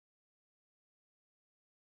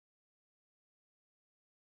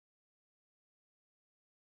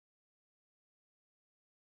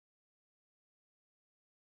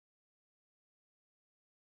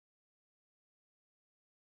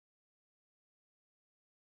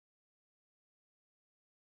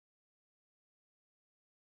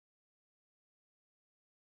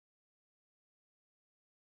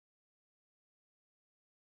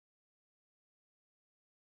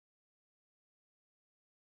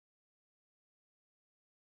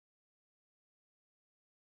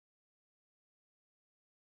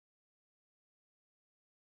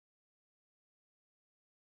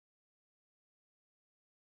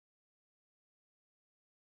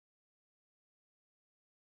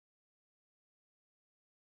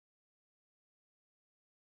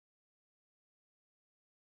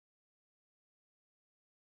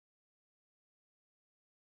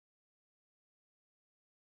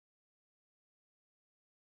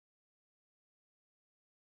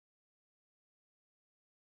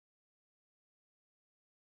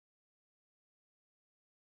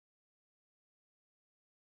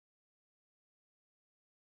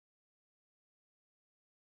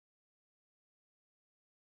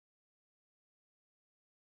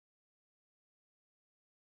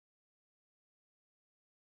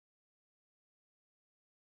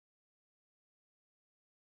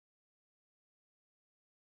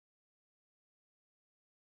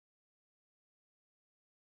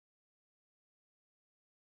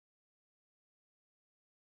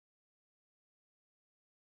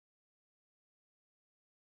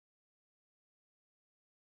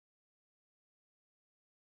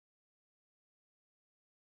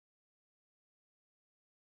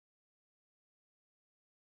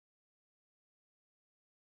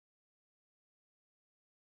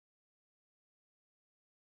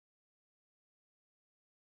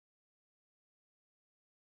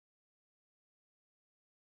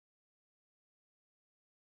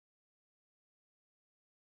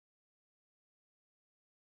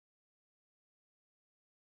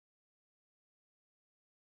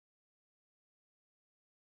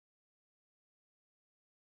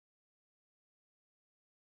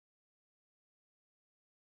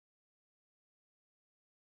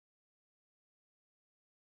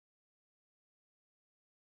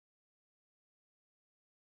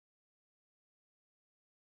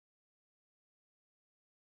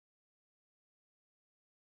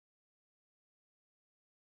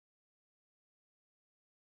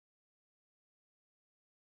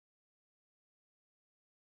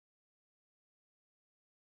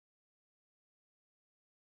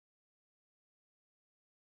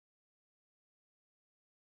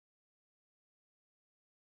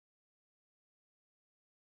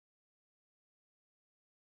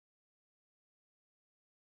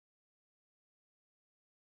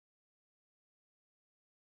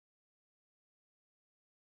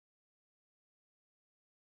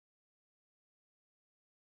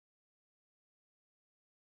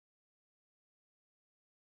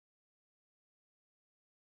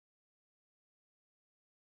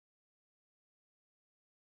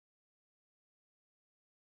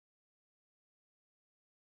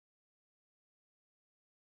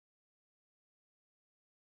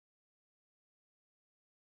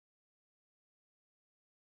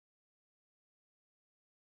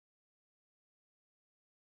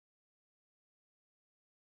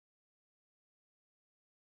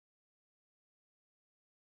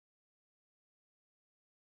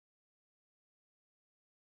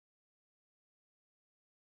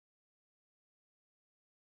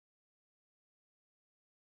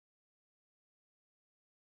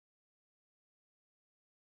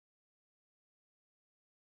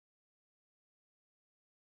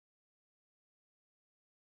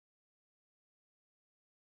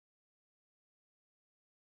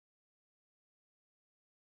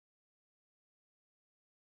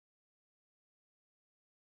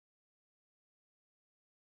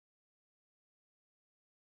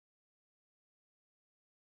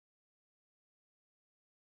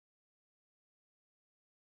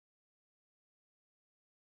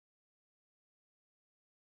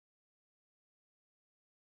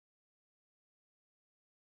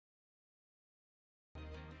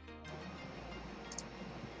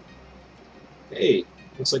Hey,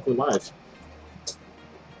 looks like we're live.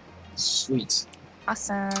 Sweet.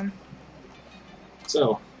 Awesome.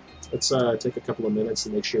 So, let's take a couple of minutes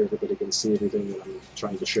and make sure everybody can see everything that I'm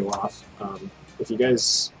trying to show off. If you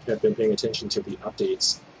guys have been paying attention to the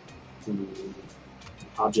updates, the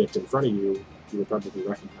object in front of you, you would probably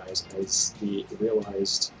recognize as the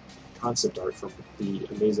realized concept art from the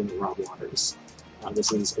amazing Rob Waters.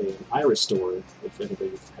 This is an Iris door. If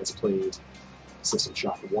anybody has played System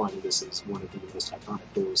Shock 1, this is one of the most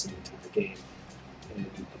iconic doors in the entire game.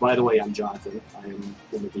 And by the way, I'm Jonathan. I'm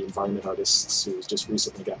one of the environment artists who's just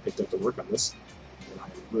recently got picked up to work on this. And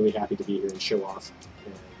I'm really happy to be here and show off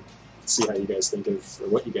and see how you guys think of, or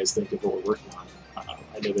what you guys think of what we're working on.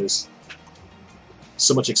 I know there's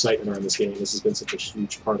so much excitement around this game. This has been such a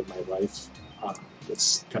huge part of my life.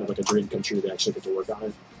 It's kind of like a dream come true to actually get to work on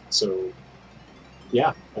it. So,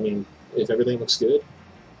 yeah, I mean, if everything looks good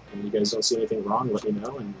and you guys don't see anything wrong, let me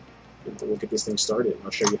know, and we'll get this thing started. And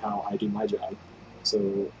I'll show you how I do my job.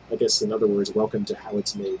 So, I guess in other words, welcome to How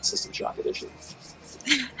It's Made System Shock Edition.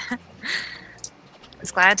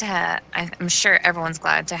 It's glad to have. I'm sure everyone's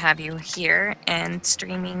glad to have you here and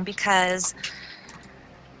streaming, because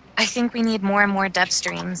I think we need more and more dev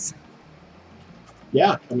streams.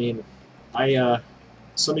 Yeah, I mean,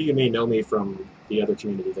 some of you may know me from the other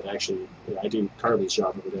community that actually, I do Carly's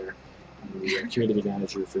job over there. I'm the community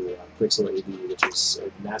manager for Pixel AV, which is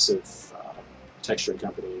a massive texturing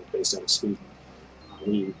company based out of Sweden.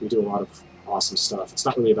 We do a lot of awesome stuff. It's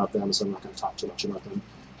not really about them, so I'm not going to talk too much about them.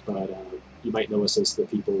 But you might know us as the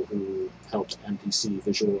people who helped MPC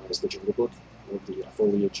visualize the Jungle Book, or the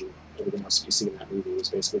foliage and everything else that you see in that movie was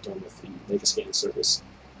basically done with the Megascan service,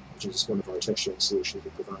 which is one of our texturing solutions we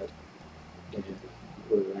provide. And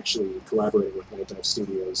we're actually collaborating with Night Dive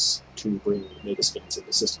Studios to bring Megascans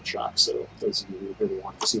into System Shock. So those of you who really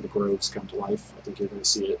want to see the groves come to life, I think you're going to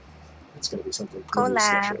see it. It's going to be something really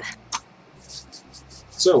special.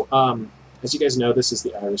 So, as you guys know, this is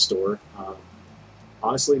the Iris door.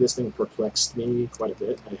 Honestly, this thing perplexed me quite a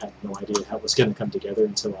bit. I had no idea how it was going to come together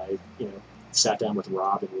until I, sat down with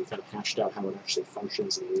Rob and we kind of hashed out how it actually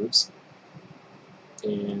functions and moves.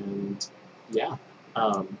 And yeah,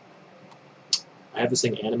 I have this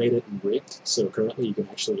thing animated and rigged, so currently you can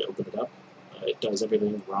actually open it up. It does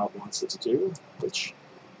everything Rob wants it to do, which,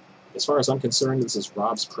 as far as I'm concerned, this is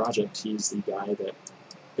Rob's project. He's the guy that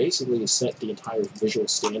basically set the entire visual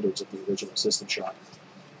standards of the original System Shock,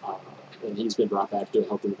 and he's been brought back to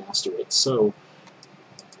help remaster it. So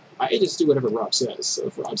I just do whatever Rob says. So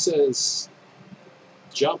if Rob says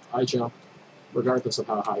jump, I jump, regardless of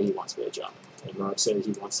how high he wants me to jump. And Rob said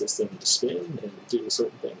he wants this thing to spin and do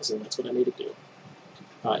certain things, and that's what I made it do.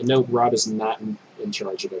 No, Rob is not in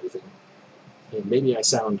charge of everything. And maybe I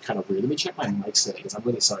sound kind of weird. Let me check my mic settings. I'm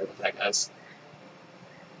really sorry about that, guys.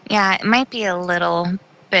 Yeah, it might be a little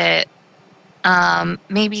bit,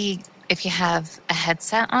 maybe if you have a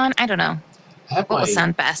headset on, I don't know. What will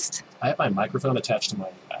sound best? I have my microphone attached to my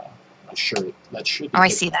shirt. That should be I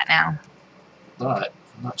see that now. But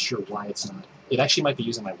I'm not sure why it's not. It actually might be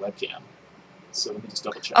using my webcam. So let me just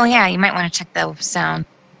double check. Oh yeah, you might want to check the sound.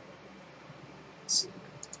 Let's see.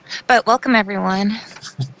 But welcome everyone.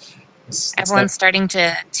 Everyone's starting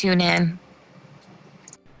to tune in.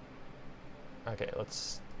 Okay,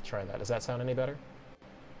 let's try that. Does that sound any better?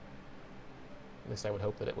 At least I would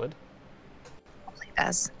hope that it would. Hopefully it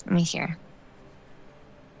does. Let me hear.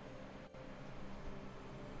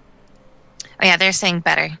 Oh yeah, they're saying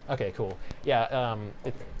better. Okay, cool. Yeah,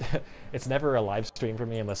 it's never a live stream for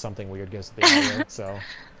me unless something weird goes to the audio, so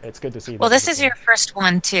it's good to see. Well, this is your first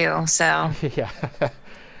one too, so. Yeah.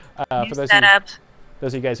 For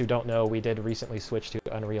those of you guys who don't know, we did recently switch to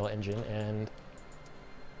Unreal Engine, and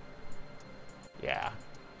yeah,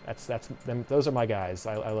 that's them. Those are my guys.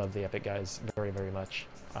 I love the Epic guys very, very much.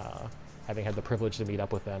 Having had the privilege to meet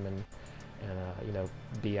up with them and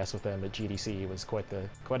BS with them at GDC was quite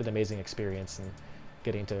an amazing experience, and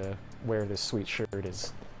getting to wear this sweet shirt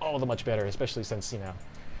is all the much better, especially since,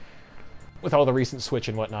 with all the recent Switch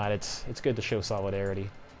and whatnot, it's good to show solidarity.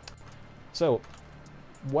 So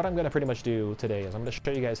what I'm going to pretty much do today is I'm going to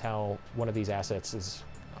show you guys how one of these assets is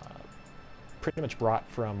pretty much brought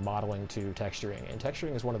from modeling to texturing, and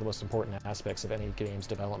texturing is one of the most important aspects of any game's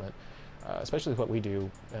development, especially with what we do.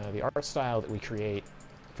 The art style that we create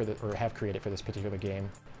have created for this particular game,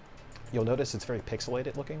 you'll notice it's very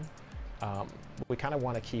pixelated looking. We kind of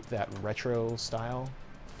want to keep that retro style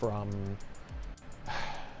from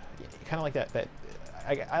kind of like that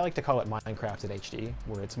I like to call it Minecraft at HD,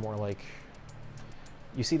 where it's more like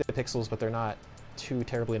you see the pixels but they're not too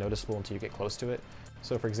terribly noticeable until you get close to it.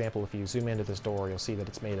 So for example, if you zoom into this door, you'll see that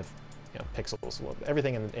it's made of pixels. Well,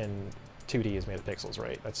 everything in 2D is made of pixels,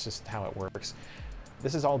 right? That's just how it works.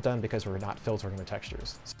 This is all done because we're not filtering the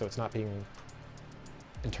textures, so it's not being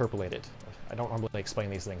interpolated. I don't normally explain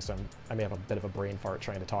these things, so I may have a bit of a brain fart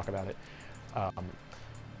trying to talk about it.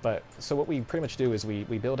 So what we pretty much do is we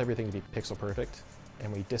build everything to be pixel perfect,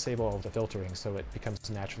 and we disable all of the filtering so it becomes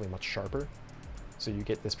naturally much sharper. So you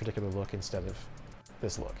get this particular look instead of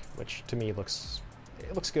this look, which to me looks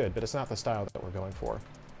good, but it's not the style that we're going for.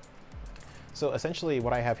 So essentially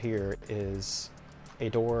what I have here is a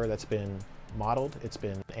door that's been modeled, it's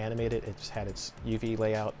been animated, it's had its UV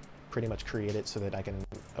layout pretty much created so that I can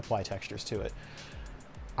apply textures to it.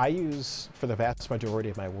 I use, for the vast majority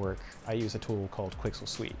of my work, I use a tool called Quixel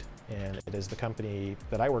Suite, and it is the company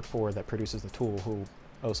that I work for that produces the tool, who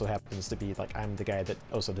also happens to be, like, I'm the guy that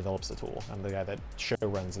also develops the tool. I'm the guy that show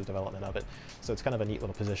runs the development of it. So it's kind of a neat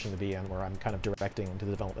little position to be in, where I'm kind of directing the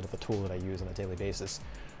development of the tool that I use on a daily basis.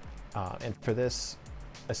 And for this,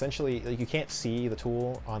 essentially, you can't see the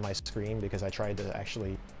tool on my screen because I tried to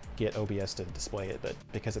actually get OBS to display it, but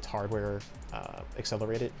because it's hardware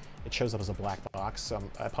accelerated, it shows up as a black box. So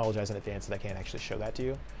I apologize in advance that I can't actually show that to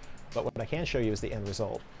you. But what I can show you is the end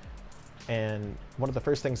result. And one of the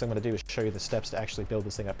first things I'm going to do is show you the steps to actually build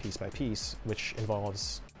this thing up piece by piece, which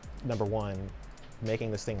involves, number one,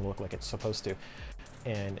 making this thing look like it's supposed to.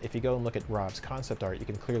 And if you go and look at Rob's concept art, you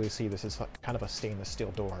can clearly see this is kind of a stainless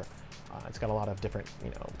steel door. It's got a lot of different,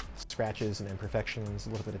 scratches and imperfections, a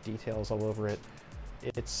little bit of details all over it.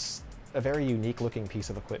 It's a very unique looking piece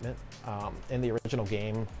of equipment. In the original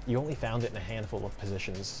game, you only found it in a handful of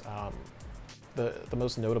positions. The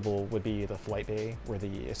most notable would be the flight bay where the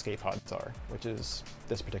escape pods are, which is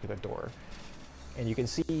this particular door. And you can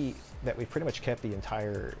see that we've pretty much kept the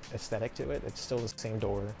entire aesthetic to it. It's still the same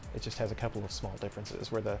door. It just has a couple of small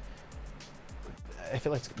differences where I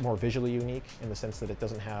feel like it's more visually unique in the sense that it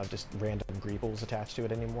doesn't have just random greebles attached to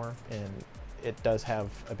it anymore. And it does have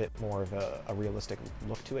a bit more of a realistic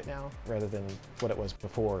look to it now, rather than what it was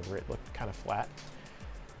before, where it looked kind of flat.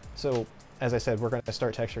 So, as I said, we're going to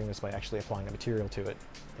start texturing this by actually applying a material to it.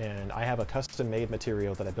 And I have a custom-made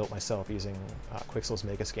material that I built myself using Quixel's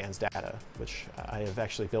Megascans data, which I have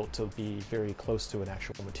actually built to be very close to an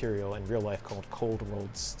actual material in real life called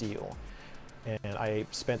cold-rolled steel. And I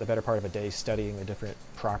spent the better part of a day studying the different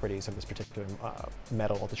properties of this particular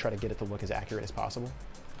metal to try to get it to look as accurate as possible.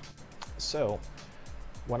 So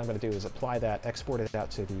what I'm going to do is apply that, export it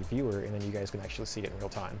out to the viewer, and then you guys can actually see it in real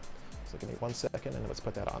time. So give me 1 second, and let's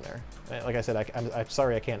put that on there. Like I said, I'm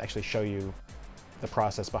sorry I can't actually show you the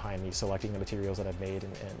process behind me selecting the materials that I've made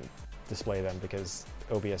and display them, because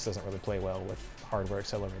OBS doesn't really play well with hardware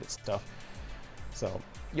accelerated stuff. So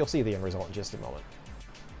you'll see the end result in just a moment.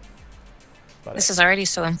 But this is already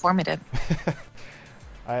so informative.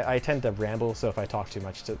 I tend to ramble, so if I talk too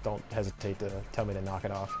much, don't hesitate to tell me to knock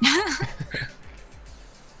it off.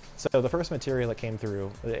 So the first material that came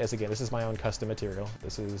through is, again, this is my own custom material.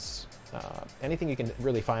 This is anything you can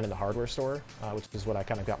really find in the hardware store, which is what I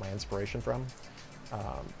kind of got my inspiration from.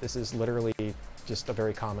 This is literally just a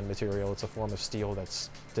very common material. It's a form of steel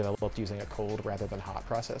that's developed using a cold rather than hot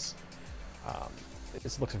process.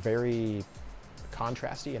 This looks very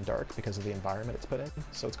contrasty and dark because of the environment it's put in.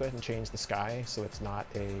 So let's go ahead and change the sky so it's not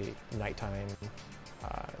a nighttime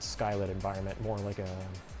skylit environment, more like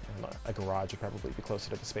a garage would probably be closer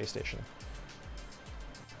to the space station.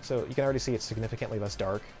 So you can already see it's significantly less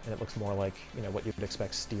dark, and it looks more like, what you would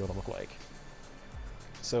expect steel to look like.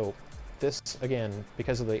 So this, again,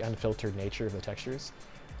 because of the unfiltered nature of the textures,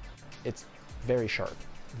 it's very sharp.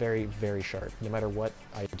 Very, very sharp. No matter what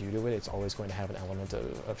I do to it, it's always going to have an element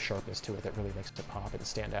of sharpness to it that really makes it pop and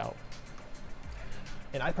stand out.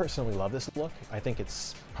 And I personally love this look. I think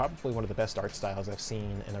it's probably one of the best art styles I've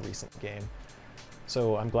seen in a recent game.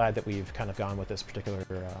 So I'm glad that we've kind of gone with this particular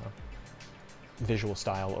visual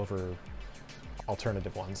style over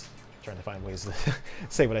alternative ones. I'm trying to find ways to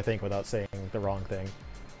say what I think without saying the wrong thing.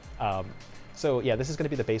 So yeah, this is going to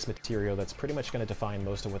be the base material that's pretty much going to define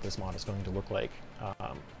most of what this mod is going to look like.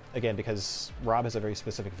 Again, because Rob has a very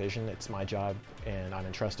specific vision, it's my job, and I'm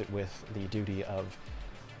entrusted with the duty of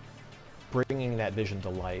bringing that vision to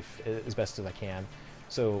life as best as I can.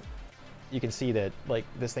 So you can see that, like,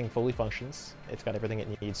 this thing fully functions. It's got everything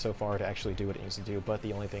it needs so far to actually do what it needs to do, but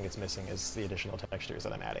the only thing it's missing is the additional textures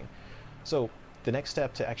that I'm adding. So the next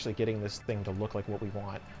step to actually getting this thing to look like what we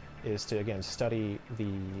want is to, again, study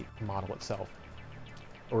the model itself,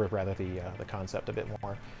 or rather the concept a bit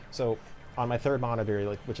more. So on my third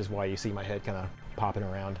monitor, which is why you see my head kind of popping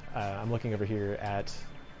around, I'm looking over here at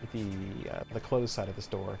the closed side of this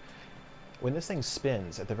door. when this thing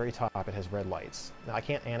spins at the very top, it has red lights. Now I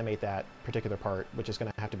can't animate that particular part, which is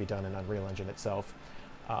going to have to be done in Unreal Engine itself.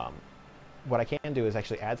 What I can do is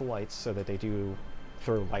actually add the lights so that they do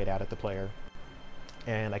throw light out at the player,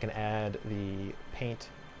 and I can add the paint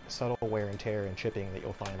subtle wear and tear and chipping that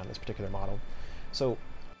you'll find on this particular model. So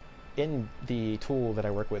in the tool that I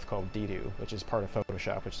work with called Dedo, which is part of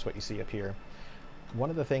Photoshop, which is what you see up here, one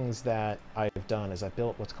of the things that I've done is I've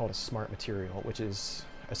built what's called a smart material, which is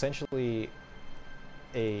essentially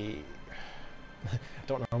a I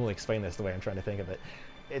don't normally explain this the way I'm trying to think of it.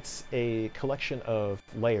 It's a collection of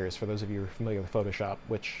layers, for those of you who are familiar with Photoshop,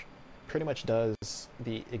 which pretty much does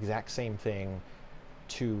the exact same thing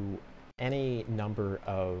to any number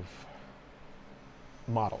of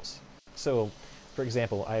models. So, for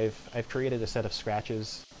example, I've created a set of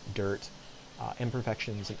scratches, dirt,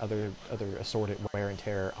 imperfections, and other assorted wear and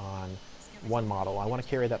tear on one model. I want to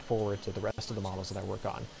carry that forward to the rest of the models that I work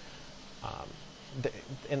on.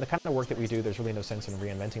 In the kind of work that we do, there's really no sense in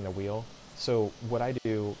reinventing the wheel. So what I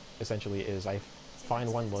do essentially is I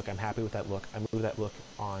find one look, I'm happy with that look, I move that look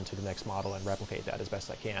on to the next model and replicate that as best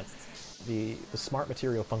I can. The smart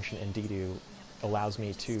material function in Dedo allows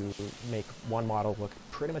me to make one model look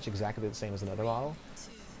pretty much exactly the same as another model,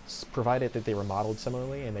 provided that they were modeled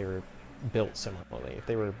similarly and they were built similarly. If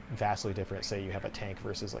they were vastly different, say you have a tank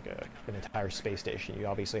versus like an entire space station, you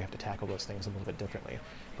obviously have to tackle those things a little bit differently.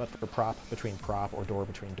 But for prop between prop or door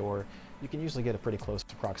between door, you can usually get a pretty close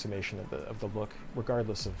approximation of the look,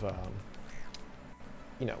 regardless of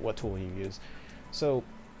you know, what tool you use. So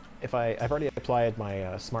if I've already applied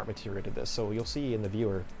my smart material to this, so you'll see in the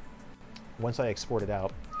viewer, once I export it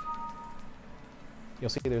out,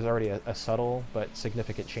 you'll see there's already a subtle but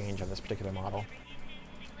significant change on this particular model.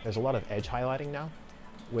 There's a lot of edge highlighting now,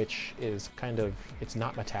 which is kind of, it's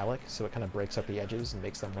not metallic, so it kind of breaks up the edges and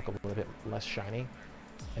makes them look a little bit less shiny.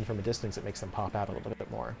 And from a distance, it makes them pop out a little bit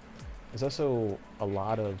more. There's also a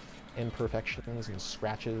lot of imperfections and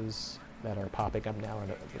scratches that are popping up now and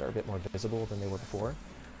that are a bit more visible than they were before.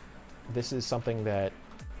 This is something that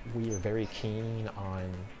we are very keen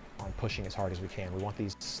on pushing as hard as we can. We want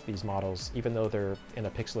these models, even though they're in a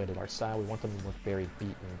pixelated art style, we want them to look very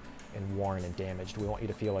beaten and worn and damaged. We want you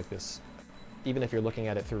to feel like this, even if you're looking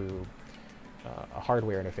at it through a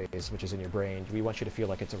hardware interface, which is in your brain, we want you to feel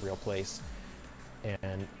like it's a real place.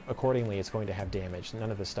 And accordingly, it's going to have damage.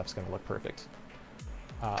 None of this stuff's going to look perfect.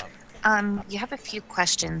 You have a few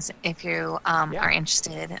questions if you Yeah. are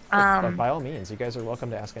interested. By all means, you guys are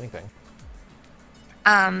welcome to ask anything.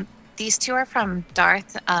 These two are from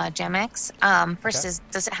Darth Gemex. First Okay. is,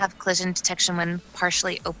 does it have collision detection when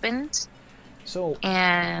partially opened? So,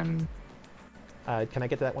 And can I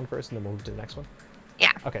get to that one first and then we'll move to the next one?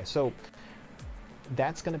 yeah. Okay, so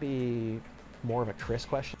that's going to be more of a Chris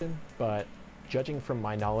question, but judging from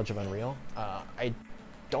my knowledge of Unreal, I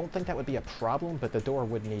don't think that would be a problem, but the door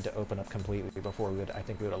would need to open up completely before I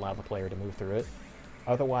think we would allow the player to move through it.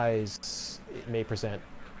 Otherwise, it may present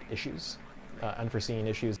issues, unforeseen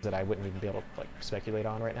issues that I wouldn't even be able to like speculate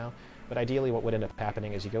on right now. But ideally, what would end up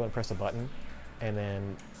happening is you go and press a button, and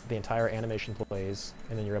then the entire animation plays,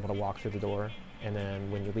 and then you're able to walk through the door, and then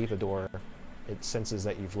when you leave the door, it senses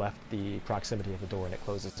that you've left the proximity of the door and it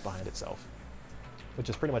closes behind itself, which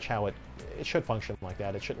is pretty much how it should function like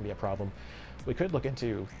that. It shouldn't be a problem. We could look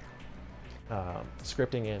into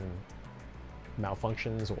scripting in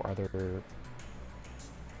malfunctions or other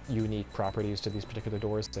unique properties to these particular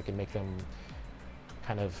doors that can make them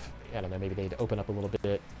kind of, I don't know, maybe they'd open up a little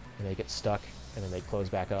bit and they get stuck and then they close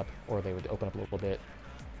back up, or they would open up a little bit,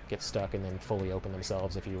 get stuck, and then fully open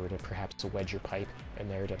themselves if you were to perhaps wedge your pipe in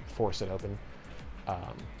there to force it open.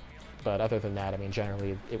 But other than that, I mean,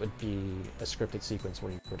 generally it would be a scripted sequence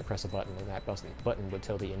where you were to press a button and that button would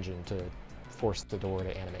tell the engine to force the door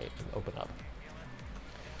to animate and open up.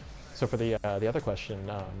 So for the other question,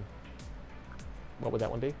 what would that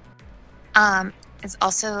one be? It's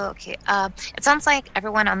also, okay, it sounds like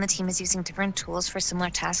everyone on the team is using different tools for similar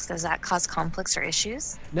tasks. Does that cause conflicts or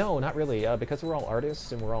issues? No, not really, because we're all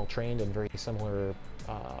artists and we're all trained in very similar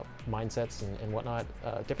mindsets and whatnot.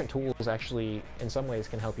 Different tools actually, in some ways,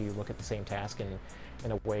 can help you look at the same task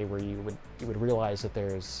in a way where you would realize that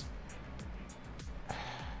there's,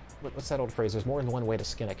 what's that old phrase? There's more than one way to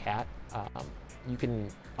skin a cat. You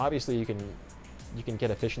can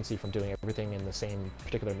get efficiency from doing everything in the same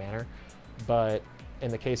particular manner, but in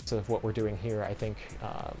the case of what we're doing here, I think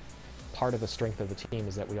part of the strength of the team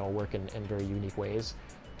is that we all work in very unique ways.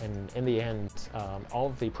 And in the end, all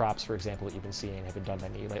of the props, for example, that you've been seeing have been done by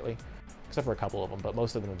me lately, except for a couple of them, but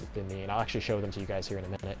most of them have been me, and I'll actually show them to you guys here in a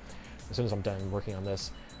minute, as soon as I'm done working on this.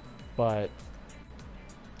 But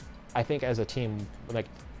I think as a team, like,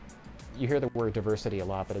 you hear the word diversity a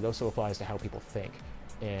lot, but it also applies to how people think.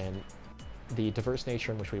 And the diverse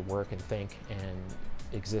nature in which we work and think and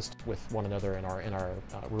exist with one another in our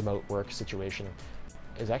remote work situation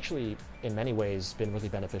is actually, in many ways, been really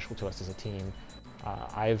beneficial to us as a team.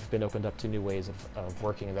 I've been opened up to new ways of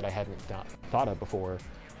working that I hadn't thought of before,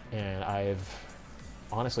 and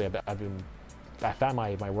honestly, I found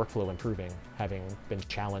my workflow improving, having been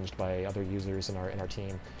challenged by other users in our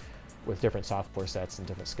team with different software sets and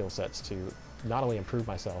different skill sets to not only improve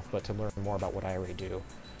myself, but to learn more about what I already do.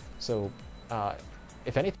 So,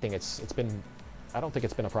 if anything, it's been, I don't think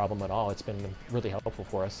it's been a problem at all. It's been really helpful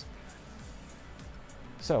for us.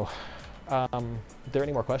 So, are there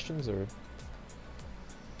any more questions, or?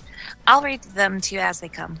 I'll read them to you as they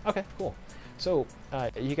come. Okay, cool. So,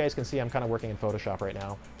 you guys can see I'm kind of working in Photoshop right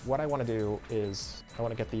now. What I want to do is I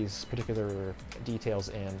want to get these particular details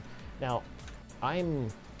in. Now,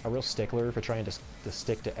 I'm a real stickler for trying to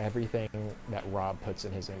stick to everything that Rob puts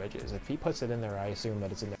in his images. If he puts it in there, I assume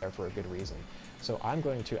that it's in there for a good reason. So I'm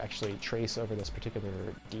going to actually trace over this particular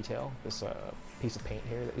detail, this piece of paint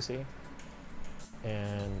here that you see.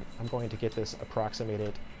 And I'm going to get this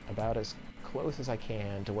approximated about as close as I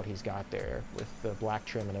can to what he's got there with the black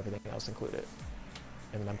trim and everything else included.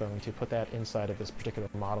 And then I'm going to put that inside of this particular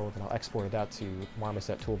model, and I'll export it out to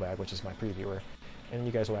Marmoset Toolbag, which is my previewer, and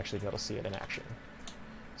you guys will actually be able to see it in action.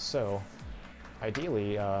 So,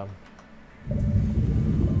 ideally, what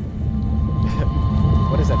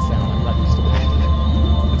is that sound? I'm not used to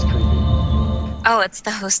that. It's creepy. Oh, it's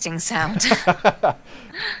the hosting sound.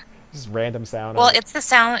 Just random sound. Well, it's the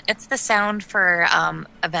sound. It's the sound for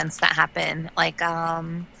events that happen, like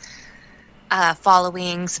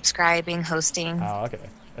following, subscribing, hosting. Oh, okay.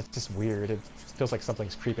 That's just weird. It feels like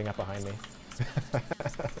something's creeping up behind me.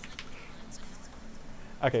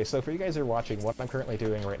 Okay, so for you guys who are watching, what I'm currently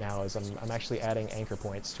doing right now is I'm actually adding anchor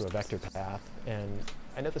points to a vector path, and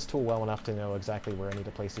I know this tool well enough to know exactly where I need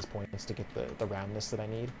to place these points to get the roundness that I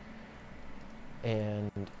need.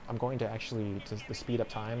 And I'm going to actually, to speed up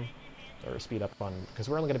time, or speed up on, because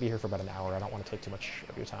we're only going to be here for about an hour, I don't want to take too much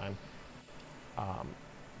of your time.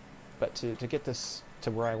 But to get this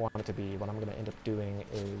to where I want it to be, what I'm going to end up doing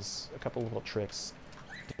is a couple little tricks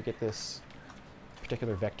to get this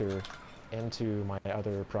particular vector into my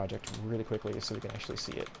other project really quickly so we can actually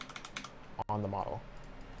see it on the model.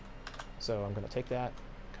 So I'm going to take that,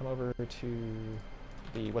 come over to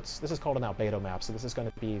the, this is called an albedo map, so this is going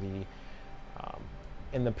to be the,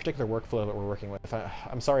 in the particular workflow that we're working with,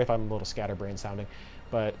 I'm sorry if I'm a little scatterbrained sounding,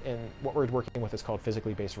 but in what we're working with is called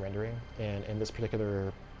physically based rendering, and in this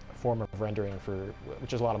particular form of rendering,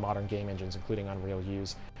 which is a lot of modern game engines, including Unreal,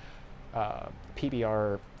 use,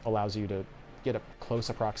 PBR allows you to get a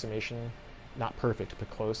close approximation, not perfect, but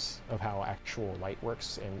close, of how actual light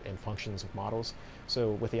works and functions with models.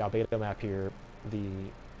 So with the albedo map here, the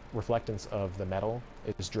reflectance of the metal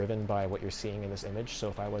is driven by what you're seeing in this image. So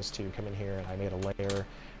if I was to come in here and I made a layer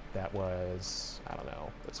that was, I don't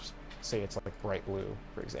know, let's say it's like bright blue,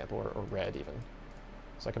 for example, or red even.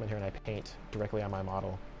 So I come in here and I paint directly on my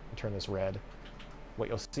model and turn this red. What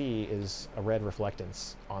you'll see is a red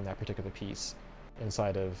reflectance on that particular piece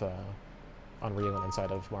inside of Unreal and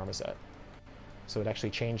inside of Marmoset. So it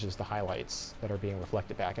actually changes the highlights that are being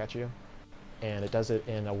reflected back at you, and it does it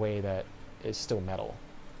in a way that is still metal.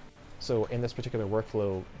 So in this particular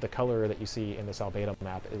workflow, the color that you see in this albedo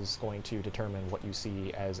map is going to determine what you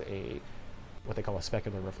see as what they call a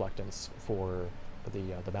specular reflectance for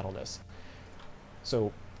the metalness.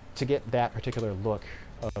 So to get that particular look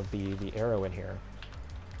of the arrow in here,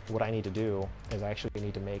 what I need to do is I actually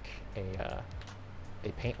need to make a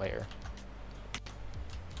paint layer.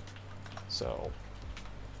 So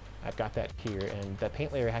I've got that here, and that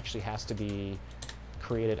paint layer actually has to be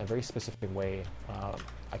created in a very specific way.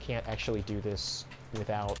 I can't actually do this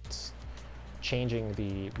without changing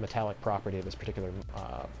the metallic property of this particular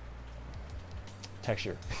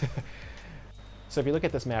texture. So if you look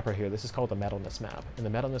at this map right here, this is called the metalness map, and the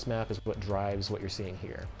metalness map is what drives what you're seeing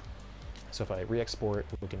here. So if I re-export,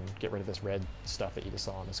 we can get rid of this red stuff that you just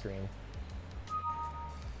saw on the screen.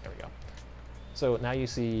 There we go. So now you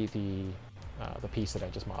see the piece that I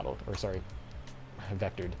just modeled, or sorry,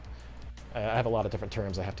 vectored. I have a lot of different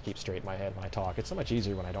terms I have to keep straight in my head when I talk. It's so much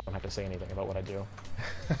easier when I don't have to say anything about what I do.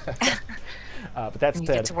 But that's you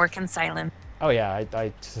get to work in silence. Oh yeah,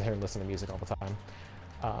 I sit here and listen to music all the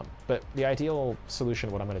time. But the ideal solution,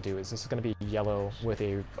 what I'm going to do is this is going to be yellow with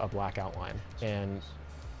a black outline. And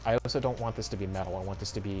I also don't want this to be metal. I want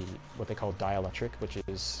this to be what they call dielectric, which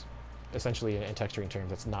is essentially, in texturing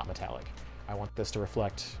terms, it's not metallic. I want this to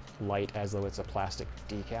reflect light as though it's a plastic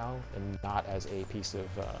decal and not as a piece of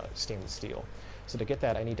stainless steel. So to get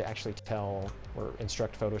that, I need to actually tell or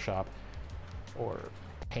instruct Photoshop or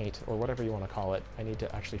Paint or whatever you want to call it. I need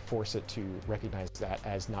to actually force it to recognize that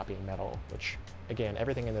as not being metal, which again,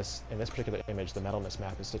 everything in this particular image, the metalness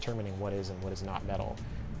map, is determining what is and what is not metal,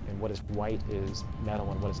 and what is white is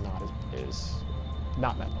metal and what is not is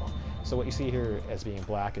not metal. So what you see here as being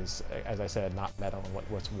black is, as I said, not metal, and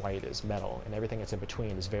what's white is metal, and everything that's in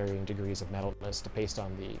between is varying degrees of metalness based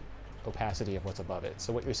on the opacity of what's above it.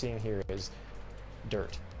 So what you're seeing here is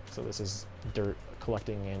dirt. So this is dirt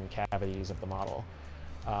collecting in cavities of the model.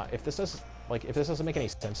 If this doesn't make any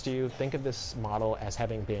sense to you, think of this model as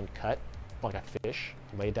having been cut like a fish,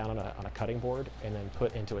 laid down on a cutting board, and then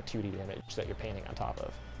put into a 2D image that you're painting on top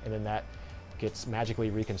of, and then that gets magically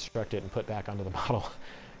reconstructed and put back onto the model.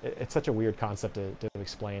 It's such a weird concept to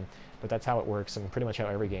explain, but that's how it works, and pretty much how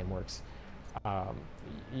every game works.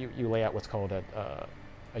 You lay out what's called a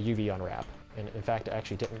UV unwrap, and in fact, I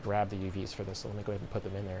actually didn't grab the UVs for this, so let me go ahead and put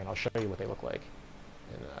them in there, and I'll show you what they look like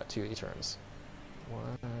in 2D terms.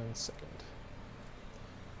 1 second.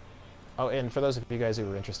 Oh, and for those of you guys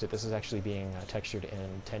who are interested, this is actually being textured in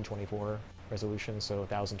 1024 resolution, so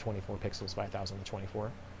 1024 pixels by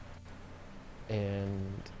 1024.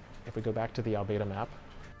 And if we go back to the albedo map,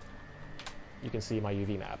 you can see my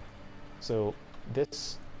UV map. So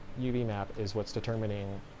this UV map is what's determining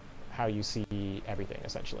how you see everything,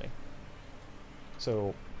 essentially.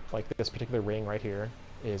 So, like this particular ring right here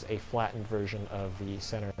is a flattened version of the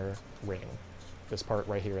center ring. This part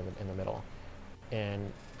right here in the middle.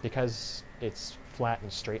 And because it's flat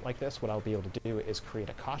and straight like this, what I'll be able to do is create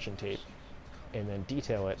a caution tape and then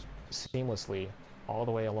detail it seamlessly all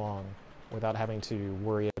the way along without having to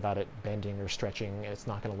worry about it bending or stretching. It's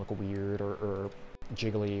not going to look weird or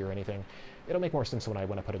jiggly or anything. It'll make more sense when I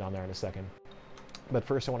put it on there in a second. But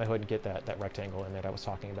first I want to go ahead and get that rectangle in that I was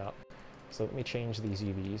talking about. So let me change these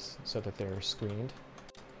UVs so that they're screened,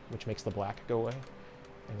 which makes the black go away.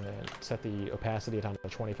 And then set the opacity down to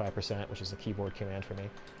 25%, which is a keyboard command for me.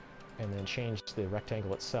 And then change the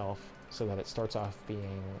rectangle itself so that it starts off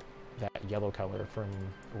being that yellow color from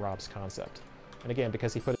Rob's concept. And again,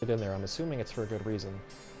 because he put it in there, I'm assuming it's for a good reason.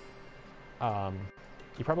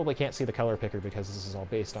 You probably can't see the color picker because this is all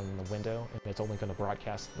based on the window, and it's only going to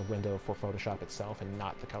broadcast the window for Photoshop itself and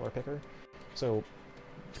not the color picker. So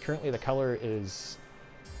currently the color is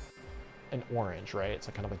an orange, right? It's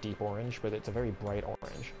a kind of a deep orange, but it's a very bright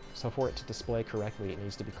orange. So for it to display correctly, it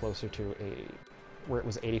needs to be closer to where it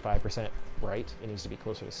was 85% bright, it needs to be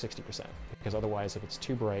closer to 60%. Because otherwise, if it's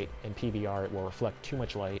too bright in PBR, it will reflect too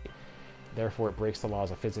much light. Therefore, it breaks the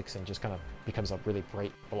laws of physics and just kind of becomes a really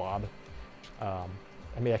bright blob.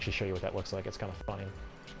 I may actually show you what that looks like. It's kind of funny.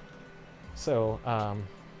 So,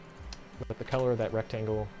 with the color of that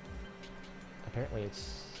rectangle, apparently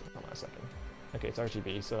it's, hold on a second. Okay, it's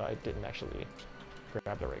RGB, so I didn't actually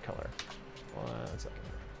grab the right color. 1 second.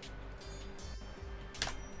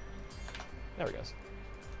 There we go.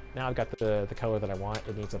 Now I've got the color that I want.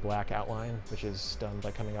 It needs a black outline, which is done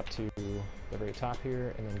by coming up to the very top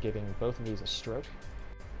here and then giving both of these a stroke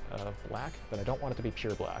of black, but I don't want it to be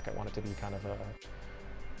pure black. I want it to be kind of a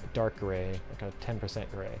dark gray, like a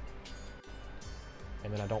 10% gray.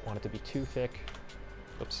 And then I don't want it to be too thick.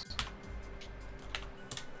 Oops.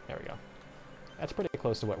 There we go. That's pretty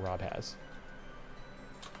close to what Rob has.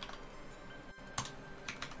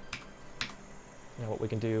 Now what we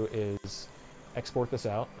can do is export this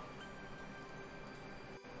out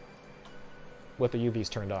with the UVs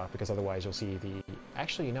turned off, because otherwise you'll see the...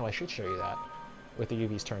 Actually, no, I should show you that with the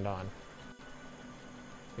UVs turned on,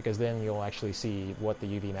 because then you'll actually see what the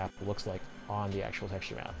UV map looks like on the actual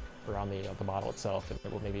texture map, or on the model itself, and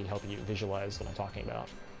it will maybe help you visualize what I'm talking about.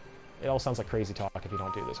 It all sounds like crazy talk if you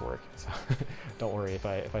don't do this work, so don't worry if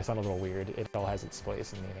I sound a little weird. It all has its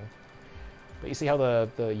place and meaning. But you see how the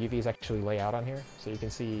UVs actually lay out on here? So you can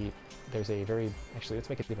see there's a very... Actually, let's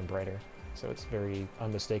make it even brighter. So it's very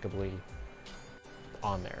unmistakably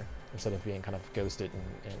on there, instead of being kind of ghosted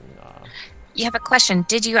and You have a question.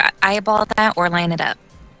 Did you eyeball that or line it up?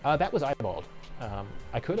 That was eyeballed.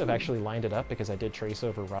 I could have actually lined it up because I did trace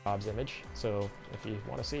over Rob's image. So if you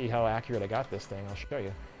want to see how accurate I got this thing, I'll show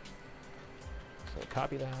you. So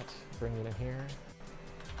copy that, bring it in here,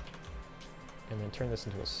 and then turn this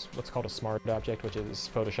into what's called a smart object, which is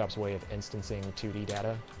Photoshop's way of instancing 2D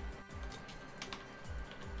data.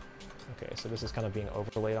 Okay, so this is kind of being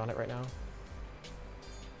overlaid on it right now.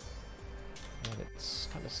 And it's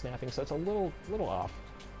kind of snapping, so it's a little off,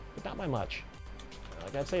 but not by much.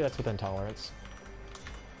 I'd say that's within tolerance.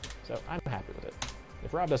 So I'm happy with it.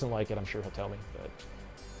 If Rob doesn't like it, I'm sure he'll tell me, but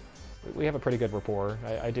we have a pretty good rapport.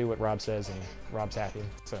 I do what Rob says, and Rob's happy.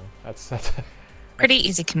 So that's pretty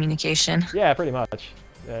easy communication. Yeah, pretty much.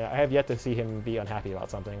 I have yet to see him be unhappy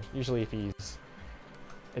about something. Usually,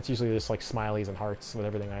 it's usually just like smileys and hearts with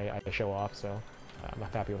everything I show off. So I'm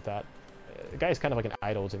happy with that. The guy's kind of like an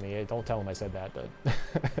idol to me. Don't tell him I said that, but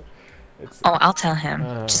oh, I'll tell him.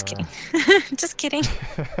 Just kidding. Just kidding.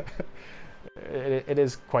 It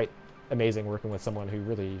is quite amazing working with someone who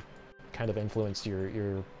really kind of influenced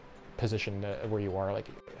your position where you are. Like,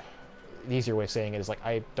 the easier way of saying it is, like,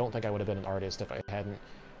 I don't think I would have been an artist if I hadn't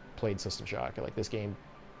played System Shock. Like, this game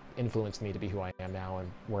influenced me to be who I am now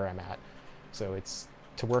and where I'm at. So it's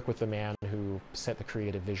to work with the man who set the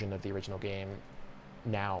creative vision of the original game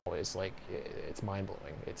now is like, it's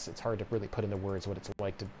mind-blowing. It's hard to really put into words what it's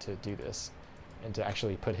like to do this and to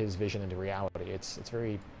actually put his vision into reality. It's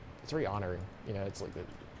very honoring. You know, it's like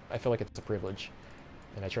I feel like it's a privilege,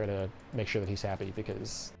 and I try to make sure that he's happy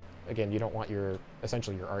because, again, you don't want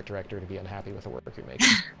essentially your art director to be unhappy with the work you're making.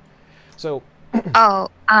 So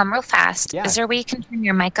real fast. Yeah. Is there a way you can turn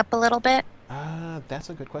your mic up a little bit? That's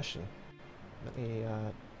a good question. Let me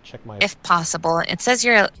check my... If possible. It says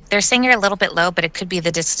they're saying you're a little bit low, but it could be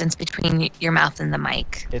the distance between your mouth and the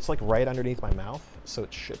mic. It's like right underneath my mouth, so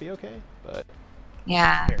it should be okay, but...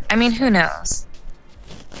 Yeah. I mean, who knows?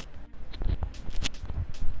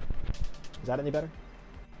 Is that any better?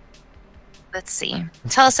 Let's see.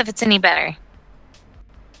 Tell us if it's any better.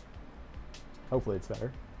 Hopefully it's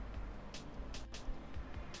better.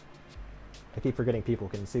 I keep forgetting people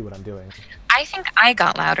can see what I'm doing. I think I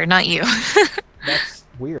got louder, not you. That's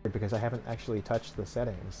weird because I haven't actually touched the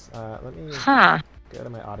settings. Let me go to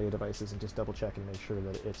my audio devices and just double check and make sure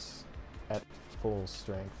that it's at full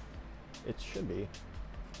strength. It should be,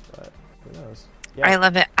 but who knows? Yeah. I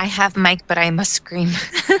love it. I have mic, but I must scream.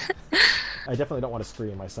 I definitely don't want to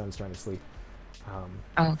scream. My son's trying to sleep.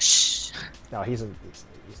 Oh, shh. No, he's in the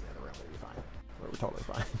other room. We'll be fine. We're totally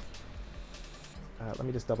fine. Let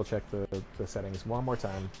me just double check the settings one more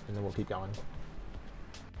time, and then we'll keep going.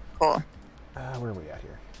 Cool. Where are we at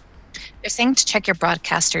here? They're saying to check your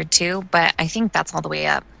broadcaster too, but I think that's all the way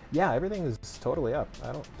up. Yeah, everything is totally up.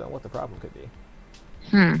 I don't know what the problem could be.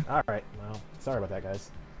 All right. Well, sorry about that,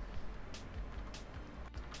 guys.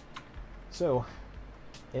 So,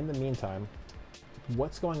 in the meantime,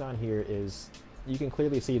 what's going on here is you can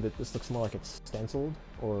clearly see that this looks more like it's stenciled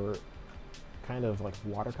or kind of like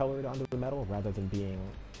watercolored onto the metal rather than being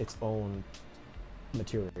its own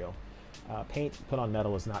material. Paint put on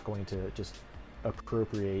metal is not going to just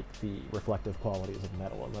appropriate the reflective qualities of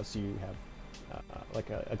metal unless you have like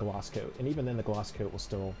a gloss coat, and even then the gloss coat will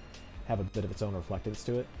still have a bit of its own reflectance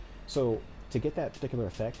to it. So to get that particular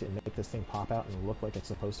effect and make this thing pop out and look like it's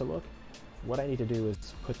supposed to look, what I need to do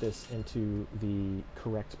is put this into the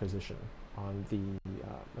correct position on the,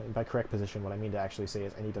 by correct position, what I mean to actually say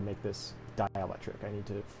is I need to make this dielectric. I need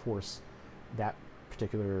to force that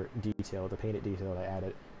particular detail, the painted detail that I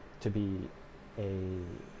added, to be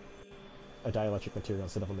a dielectric material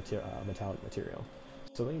instead of a metallic material.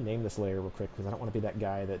 So let me name this layer real quick because I don't want to be that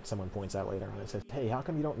guy that someone points out later on and says, hey, how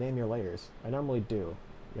come you don't name your layers? I normally do.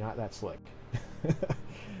 You're not that slick.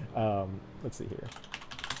 Let's see here.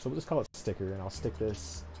 So we'll just call it sticker, and I'll stick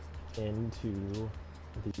this into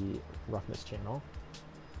the roughness channel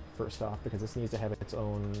first off because this needs to have its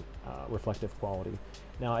own reflective quality.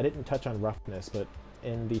 Now, I didn't touch on roughness, but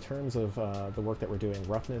in the terms of the work that we're doing,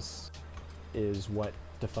 roughness is what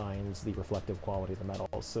defines the reflective quality of the metal.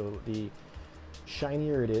 So the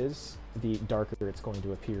shinier it is, the darker it's going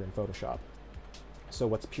to appear in Photoshop. So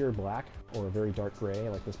what's pure black or very dark gray,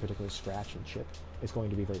 like this particular scratch and chip, is going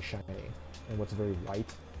to be very shiny. And what's very white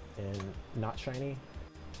and not shiny,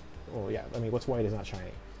 well, yeah, I mean, what's white is not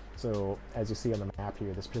shiny. So as you see on the map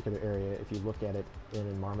here, this particular area, if you look at it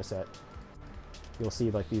in Marmoset, you'll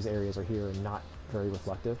see like these areas are here and not very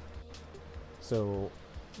reflective. So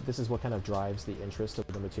this is what kind of drives the interest of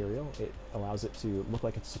the material. It allows it to look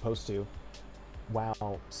like it's supposed to,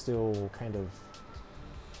 while still kind of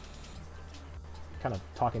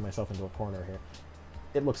talking myself into a corner here.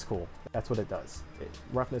 It looks cool. That's what it does.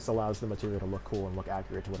 Roughness allows the material to look cool and look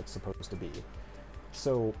accurate to what it's supposed to be.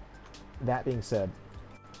 So that being said,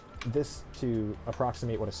 this, to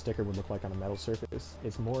approximate what a sticker would look like on a metal surface,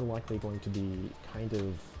 is more likely going to be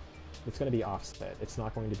it's going to be offset. It's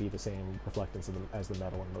not going to be the same reflectance as the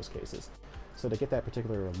metal in most cases. So to get that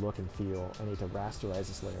particular look and feel, I need to rasterize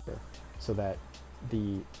this layer so that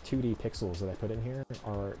the 2D pixels that I put in here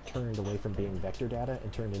are turned away from being vector data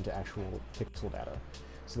and turned into actual pixel data.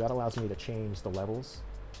 So that allows me to change the levels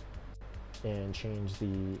and change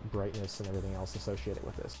the brightness and everything else associated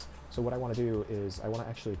with this. So what I want to do is I want to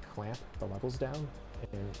actually clamp the levels down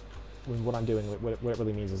and what I'm doing, what it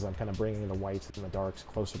really means is I'm kind of bringing the whites and the darks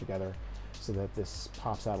closer together so that this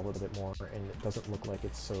pops out a little bit more and it doesn't look like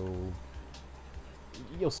it's so...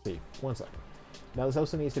 You'll see. One second. Now this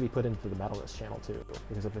also needs to be put into the metalness channel too,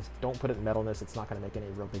 because if I don't put it in metalness, it's not going to make any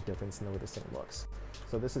real big difference in the way this thing looks.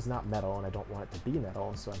 So this is not metal, and I don't want it to be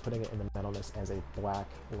metal, so I'm putting it in the metalness as a black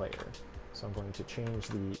layer. So I'm going to change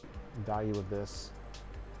the value of this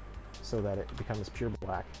so that it becomes pure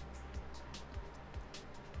black,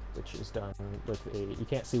 which is done with a... You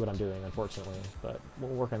can't see what I'm doing, unfortunately, but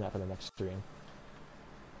we'll work on that for the next stream.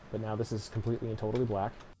 But now this is completely and totally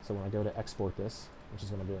black, so when I go to export this, which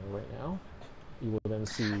is what I'm doing right now, you will then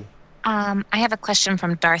see... I have a question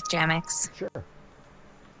from Darth Jamix. Sure.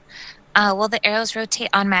 Will the arrows rotate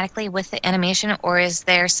automatically with the animation, or is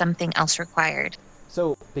there something else required?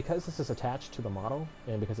 So, because this is attached to the model,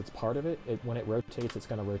 and because it's part of it, when it rotates, it's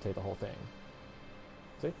going to rotate the whole thing.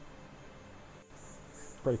 See?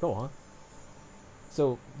 Pretty cool, huh?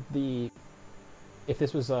 So, if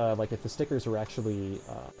this was, like, if the stickers were actually,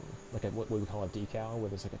 like what we would call a decal, where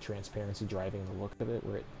there's, like, a transparency driving the look of it,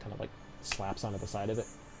 where it kind of, like, slaps onto the side of it,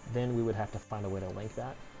 then we would have to find a way to link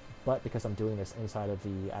that. But because I'm doing this inside of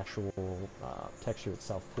the actual texture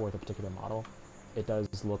itself for the particular model, it does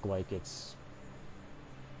look like it's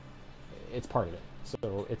part of it.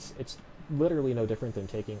 So it's literally no different than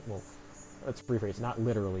taking... Well, let's rephrase. Not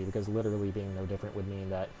literally, because literally being no different would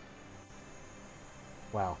mean that...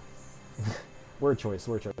 Wow. Word choice.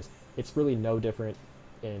 It's really no different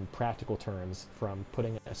in practical terms from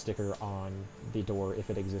putting a sticker on the door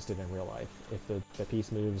if it existed in real life. If the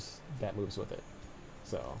piece moves, that moves with it.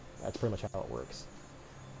 So that's pretty much how it works.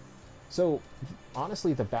 So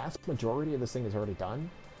honestly, the vast majority of this thing is already done.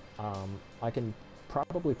 I can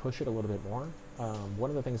probably push it a little bit more. One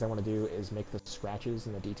of the things I want to do is make the scratches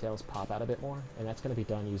and the details pop out a bit more, and that's going to be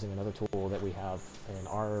done using another tool that we have in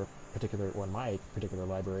our particular, or in my particular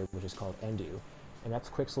library, which is called Endu, and that's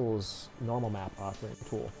Quixel's normal map authoring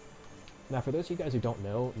tool. Now, for those of you guys who don't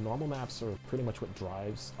know, normal maps are pretty much what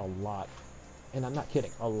drives a lot, and I'm not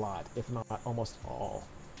kidding, a lot, if not almost all,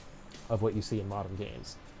 of what you see in modern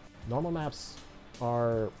games. Normal maps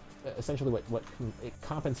are essentially what it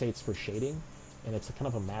compensates for shading, and it's a kind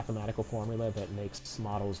of a mathematical formula that makes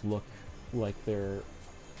models look like they're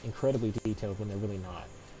incredibly detailed when they're really not.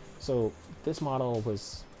 So this model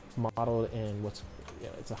was modeled in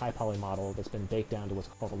it's a high poly model that's been baked down to what's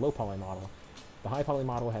called a low poly model. The high poly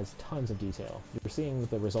model has tons of detail. You're seeing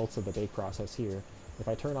the results of the bake process here. If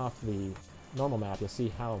I turn off the normal map, you'll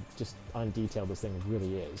see how just undetailed this thing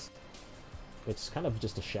really is. It's kind of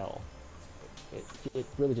just a shell. It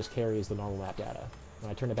really just carries the normal map data. When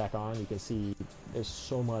I turn it back on, you can see there's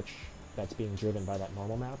so much that's being driven by that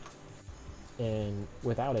normal map, and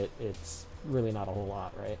without it, it's really not a whole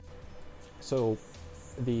lot, right? So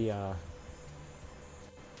a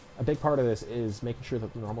big part of this is making sure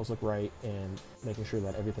that the normals look right and making sure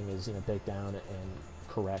that everything is baked down and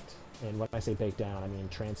correct. And when I say baked down, I mean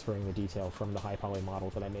transferring the detail from the high poly model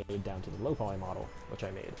that I made down to the low poly model, which I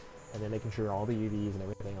made, and then making sure all the UVs and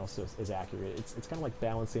everything else is accurate. It's kind of like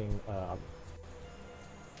balancing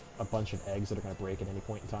a bunch of eggs that are going to break at any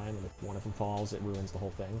point in time, and if one of them falls, it ruins the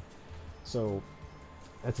whole thing. So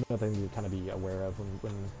that's another thing to kind of be aware of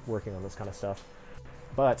when working on this kind of stuff.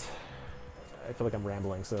 But I feel like I'm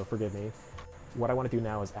rambling, so forgive me. What I want to do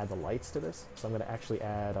now is add the lights to this. So I'm going to actually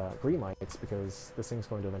add green lights, because this thing's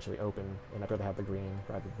going to eventually open, and I'd rather have the green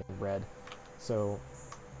rather than red. So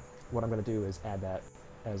what I'm going to do is add that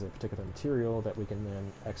as a particular material that we can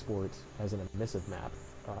then export as an emissive map.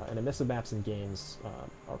 And emissive maps in games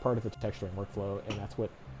are part of the texturing workflow, and that's what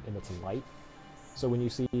emits light. So when you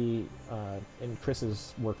see in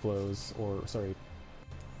Chris's workflows, or sorry,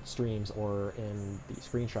 streams, or in the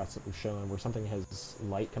screenshots that we've shown where something has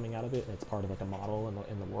light coming out of it and it's part of like a model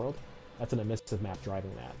in the world, that's an emissive map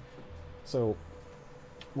driving that. So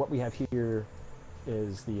what we have here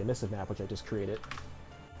is the emissive map, which I just created.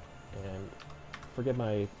 And forgive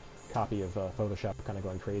my copy of Photoshop kind of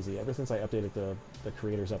going crazy. Ever since I updated the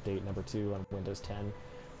creators update number 2 on Windows 10,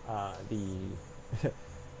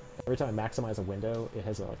 every time I maximize a window, it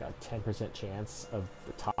has like a 10% chance of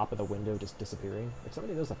the top of the window just disappearing. If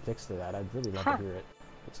somebody knows a fix to that, I'd really love to hear it.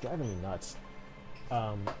 It's driving me nuts.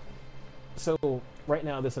 So right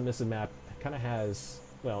now this emissive map kind of has,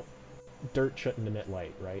 well, dirt shouldn't emit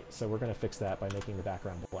light, right? So we're going to fix that by making the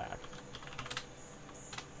background black.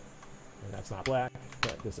 And that's not black,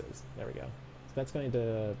 but this is. There we go. So that's going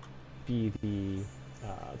to be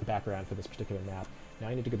the background for this particular map. Now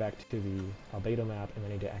I need to go back to the albedo map, and I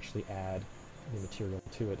need to actually add the material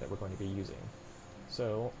to it that we're going to be using.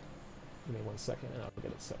 So give me 1 second and I'll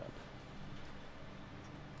get it set up.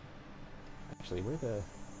 Actually, where the...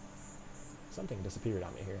 Something disappeared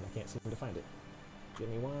on me here, and I can't seem to find it. Give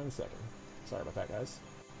me 1 second. Sorry about that, guys.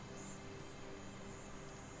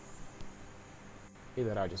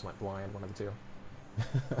 Either I just went blind, one of the two.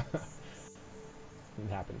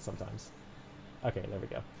 It happens sometimes. Okay, there we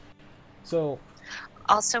go. So...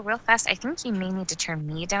 Also, real fast, I think you may need to turn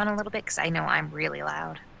me down a little bit, because I know I'm really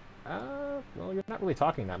loud. Well, you're not really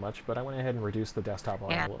talking that much, but I went ahead and reduced the desktop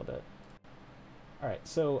volume a little bit. Alright,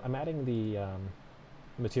 so I'm adding the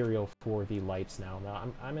material for the lights now. Now,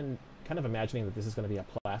 I'm kind of imagining that this is going to be a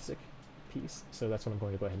plastic piece, so that's what I'm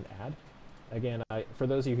going to go ahead and add. Again, for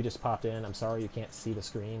those of you who just popped in, I'm sorry you can't see the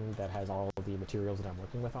screen that has all of the materials that I'm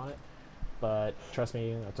working with on it. But trust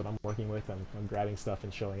me, that's what I'm working with. I'm grabbing stuff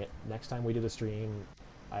and showing it. Next time we do the stream,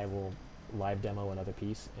 I will live demo another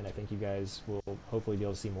piece, and I think you guys will hopefully be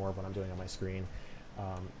able to see more of what I'm doing on my screen.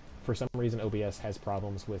 For some reason, OBS has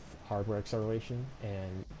problems with hardware acceleration,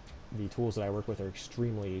 and the tools that I work with are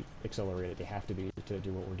extremely accelerated. They have to be to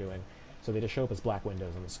do what we're doing. So they just show up as black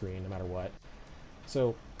windows on the screen no matter what.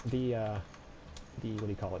 So the what do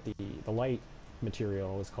you call it? The light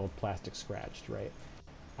material is called plastic scratched, right?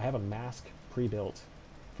 I have a mask pre-built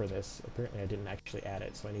for this. Apparently I didn't actually add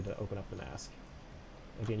it, so I need to open up the mask.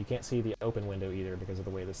 Again, you can't see the open window either because of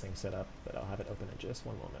the way this thing's set up, but I'll have it open in just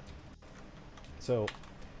one moment. So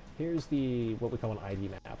here's what we call an ID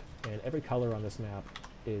map, and every color on this map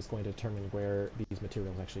is going to determine where these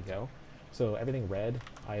materials actually go. So everything red,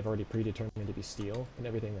 I've already predetermined to be steel, and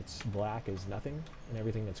everything that's black is nothing, and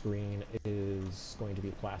everything that's green is going to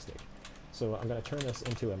be plastic. So I'm going to turn this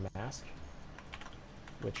into a mask,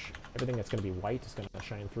 which everything that's going to be white is going to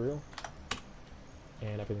shine through,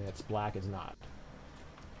 and everything that's black is not.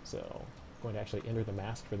 So I'm going to actually enter the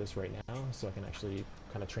mask for this right now, so I can actually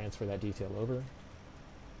kind of transfer that detail over.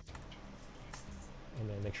 And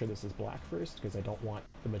then make sure this is black first, because I don't want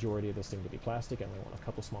the majority of this thing to be plastic. I only want a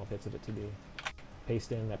couple small bits of it to be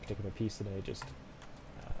paste in that particular piece that I just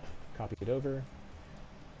copied over.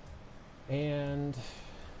 And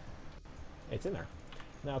it's in there.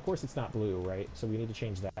 Now, of course, it's not blue, right? So we need to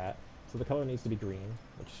change that. So the color needs to be green,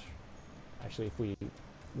 which actually, if we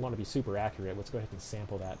want to be super accurate, let's go ahead and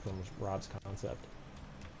sample that from Rob's concept.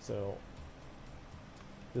 So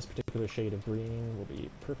this particular shade of green will be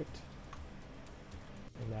perfect.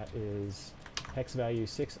 And that is hex value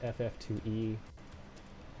 6FF2E.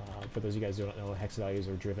 For those of you guys who don't know, hex values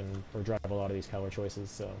are drive a lot of these color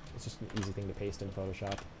choices, so it's just an easy thing to paste in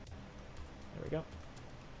Photoshop. There we go.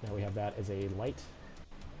 Now we have that as a light.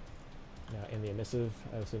 Now in the emissive,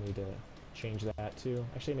 I also need to change that too.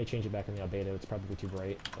 Actually, I may change it back in the albedo. It's probably too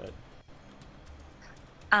bright, but...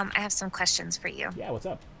 I have some questions for you. Yeah, what's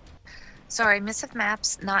up? So are emissive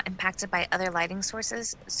maps not impacted by other lighting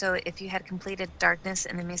sources? So if you had completed darkness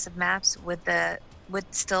in emissive maps, would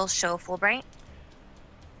still show full bright?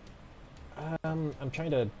 I'm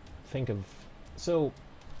trying to think of... So,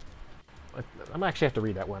 I'm actually have to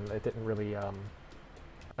read that one. It didn't really...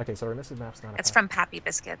 Okay, so emissive maps not... It's from Pappy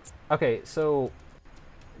Biscuits. Okay, so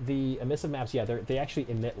the emissive maps, yeah, they actually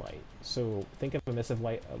emit light. So think of emissive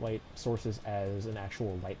light sources as an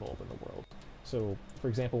actual light bulb in the world. So, for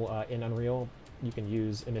example, in Unreal, you can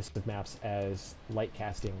use emissive maps as light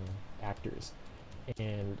casting actors.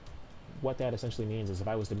 And what that essentially means is if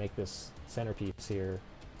I was to make this centerpiece here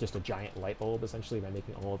just a giant light bulb, essentially, by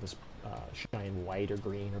making all of this shine white or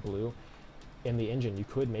green or blue, in the engine you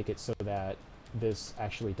could make it so that this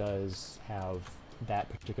actually does have that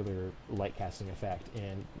particular light casting effect.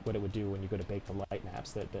 And what it would do when you go to bake the light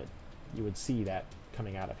maps, that you would see that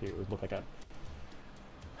coming out of here. It would look like a...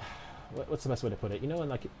 What's the best way to put it? You know, and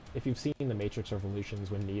like, if you've seen the Matrix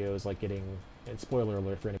Revolutions when Neo's like getting, and spoiler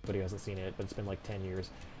alert for anybody who hasn't seen it, but it's been like 10 years,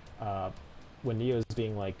 when Neo's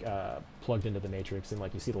being like plugged into the Matrix and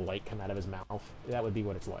like you see the light come out of his mouth, that would be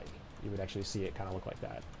what it's like. You would actually see it kind of look like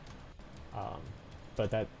that.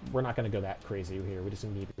 But we're not going to go that crazy here. We just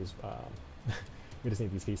need these, we just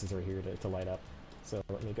need these pieces right here to light up. So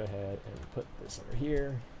let me go ahead and put this over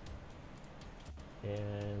here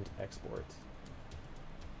and export.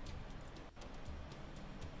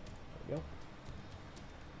 There we go.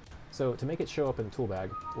 So to make it show up in Toolbag,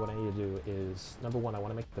 what I need to do is, number one, I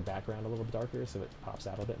want to make the background a little bit darker so it pops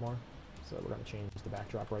out a bit more. So we're going to change the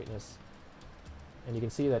backdrop brightness. And you can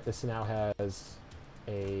see that this now has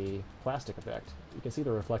a plastic effect. You can see the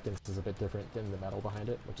reflectance is a bit different than the metal behind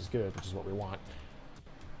it, which is good, which is what we want.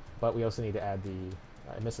 But we also need to add the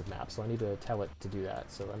emissive map, so I need to tell it to do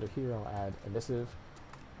that. So under here I'll add emissive.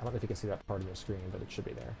 I don't know if you can see that part of your screen, but it should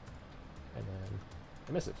be there. And then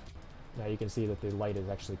emissive. Now you can see that the light is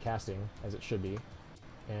actually casting as it should be,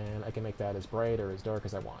 and I can make that as bright or as dark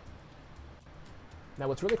as I want. Now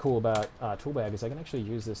what's really cool about Toolbag is I can actually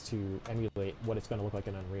use this to emulate what it's going to look like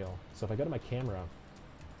in Unreal. So if I go to my camera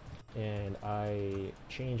and I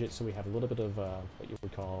change it so we have a little bit of what you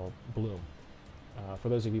would call bloom. For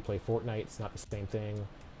those of you who play Fortnite, it's not the same thing.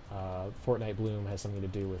 Fortnite bloom has something to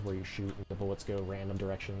do with where you shoot and the bullets go random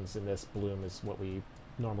directions, and this bloom is what we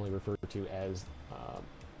normally refer to as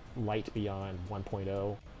light beyond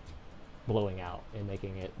 1.0 blowing out and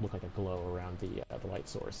making it look like a glow around the light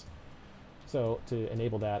source. So to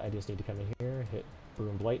enable that, I just need to come in here, hit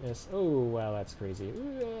bloom brightness. Oh, wow, that's crazy.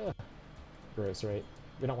 Gross, right?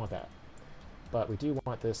 We don't want that. But we do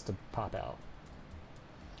want this to pop out.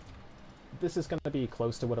 This is going to be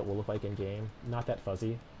close to what it will look like in game. Not that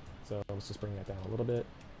fuzzy. So let's just bring that down a little bit.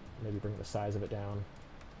 Maybe bring the size of it down.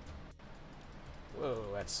 Whoa,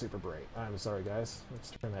 that's super bright. I'm sorry, guys.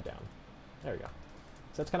 Let's turn that down. There we go.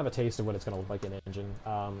 So that's kind of a taste of what it's going to look like in engine.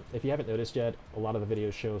 If you haven't noticed yet, a lot of the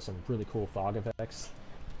videos show some really cool fog effects.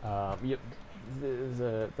 The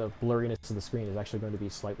blurriness of the screen is actually going to be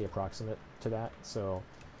slightly approximate to that, so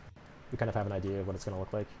you kind of have an idea of what it's going to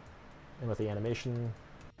look like. And with the animation,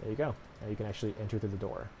 there you go. Now you can actually enter through the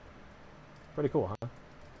door. Pretty cool, huh?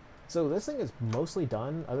 So this thing is mostly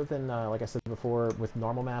done, other than, like I said before, with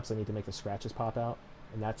normal maps I need to make the scratches pop out,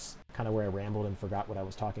 and that's kind of where I rambled and forgot what I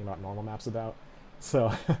was talking about normal maps about.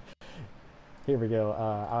 So, here we go.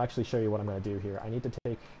 I'll actually show you what I'm going to do here. I need to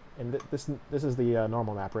take, and this is the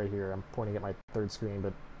normal map right here. I'm pointing at my third screen,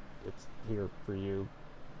 but it's here for you.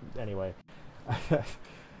 Anyway,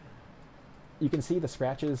 you can see the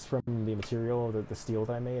scratches from the material, the steel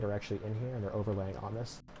that I made are actually in here, and they're overlaying on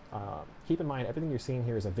this. Keep in mind, everything you're seeing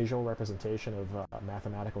here is a visual representation of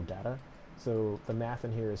mathematical data. So the math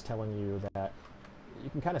in here is telling you that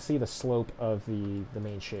you can kind of see the slope of the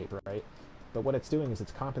main shape, right? But what it's doing is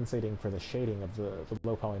it's compensating for the shading of the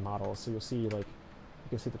low poly model. So you'll see, like, you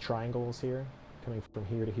can see the triangles here coming from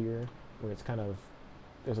here to here, where it's kind of,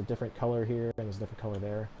 there's a different color here and there's a different color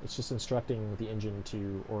there. It's just instructing the engine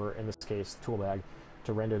to, or in this case, Toolbag,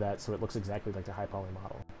 to render that so it looks exactly like the high poly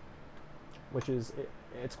model. Which is,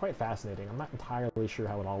 it's quite fascinating. I'm not entirely sure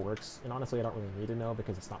how it all works, and honestly I don't really need to know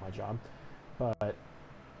because it's not my job. But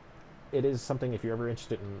it is something, if you're ever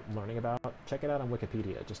interested in learning about, check it out on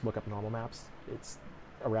Wikipedia. Just look up normal maps. It's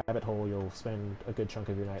a rabbit hole you'll spend a good chunk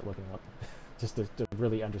of your night looking up, just to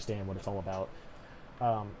really understand what it's all about.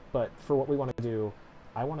 But for what we want to do,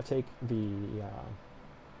 I want to take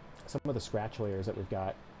some of the scratch layers that we've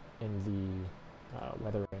got in the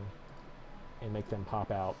weathering and make them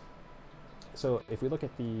pop out. So if we look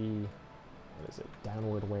at the, what is it,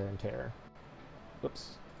 downward wear and tear,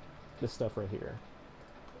 whoops, this stuff right here,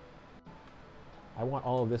 I want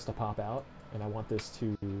all of this to pop out, and I want this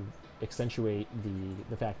to accentuate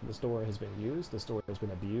the fact that this door has been used, this door has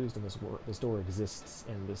been abused, and this door exists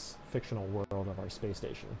in this fictional world of our space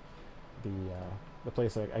station. The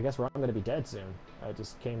place, I guess, where I'm going to be dead soon. I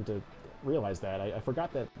just came to realize that. I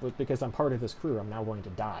forgot that because I'm part of this crew, I'm now going to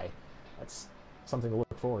die. That's something to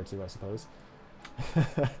look forward to, I suppose.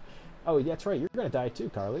 Oh, yeah, that's right. You're going to die too,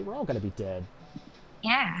 Carly. We're all going to be dead.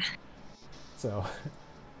 Yeah. So,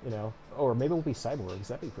 you know, or maybe we'll be cyborgs.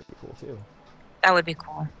 That'd be pretty cool too. That would be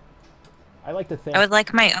cool. I like to think. I would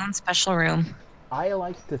like my own special room. I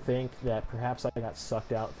like to think that perhaps I got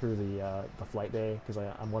sucked out through the flight bay, because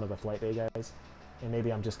I'm one of the flight bay guys, and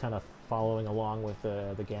maybe I'm just kind of following along with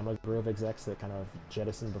the Gamma Grove execs that kind of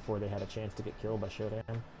jettisoned before they had a chance to get killed by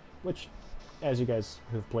Shodan, which, as you guys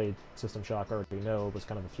who've played System Shock already know, was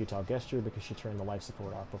kind of a futile gesture because she turned the life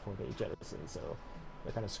support off before they jettisoned, so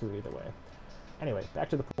they're kind of screwed either way. Anyway, back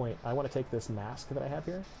to the point. I want to take this mask that I have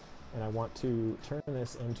here, and I want to turn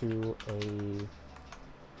this into a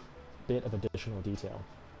bit of additional detail.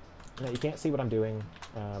 Now, you can't see what I'm doing.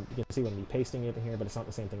 You can see when I'm pasting it in here, but it's not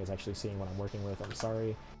the same thing as actually seeing what I'm working with. I'm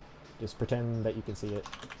sorry. Just pretend that you can see it.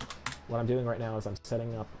 What I'm doing right now is I'm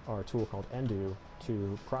setting up our tool called Endo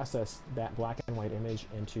to process that black and white image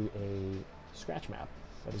into a scratch map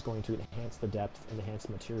that is going to enhance the depth and enhance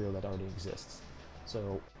the material that already exists.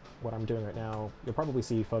 So what I'm doing right now, you'll probably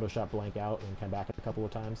see Photoshop blank out and come back a couple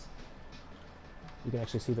of times. You can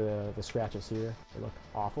actually see the scratches here. They look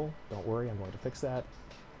awful. Don't worry, I'm going to fix that.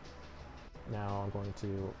 Now I'm going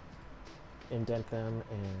to indent them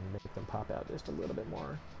and make them pop out just a little bit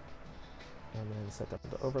more. And then set that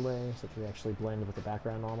to overlay so that they actually blend with the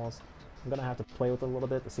background normals. I'm going to have to play with it a little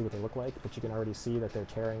bit to see what they look like, but you can already see that they're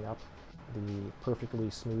tearing up the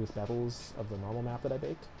perfectly smooth bevels of the normal map that I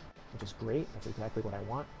baked, which is great. That's exactly what I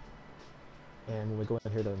want. And when we go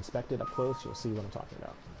in here to inspect it up close, you'll see what I'm talking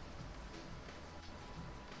about.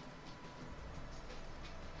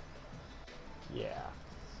 Yeah.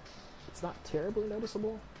 It's not terribly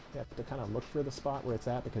noticeable, You have to kind of look for the spot where it's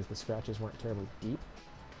at because the scratches weren't terribly deep.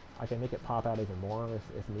 I can make it pop out even more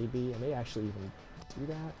if need be. I may actually even do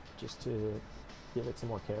that just to give it some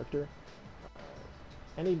more character.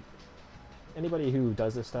 Anybody who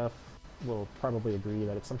does this stuff will probably agree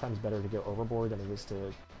that it's sometimes better to go overboard than it is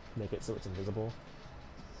to make it so it's invisible.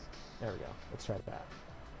 There we go. Let's try that.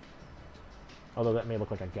 Although that may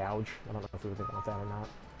look like a gouge. I don't know if we were thinking about that or not.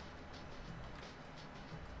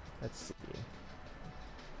 Let's see. It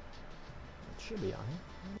should be on here.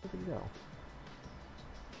 Where did it go?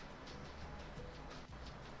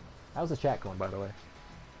 How's the chat going, by the way?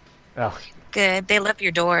 Oh. Good. They love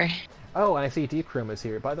your door. Oh, and I see Deep Chrome is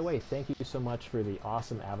here. By the way, thank you so much for the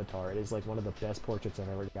awesome avatar. It is like one of the best portraits I've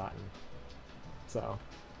ever gotten. So,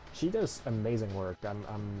 she does amazing work.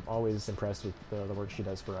 I'm always impressed with the work she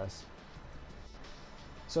does for us.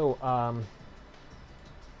 So,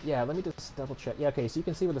 yeah, let me just double check. Yeah, okay, so you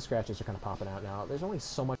can see where the scratches are kind of popping out now. There's only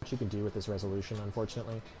so much you can do with this resolution,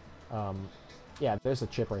 unfortunately. Yeah, there's a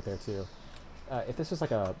chip right there, too. If this was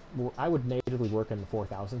like I would natively work in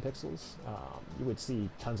 4,000 pixels. You would see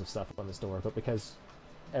tons of stuff on this door, but because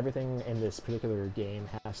everything in this particular game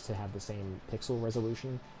has to have the same pixel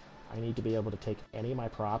resolution, I need to be able to take any of my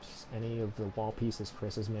props, any of the wall pieces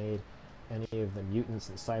Chris has made, any of the mutants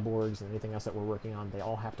and cyborgs and anything else that we're working on, they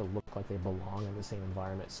all have to look like they belong in the same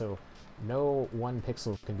environment. So no one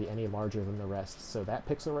pixel can be any larger than the rest. So that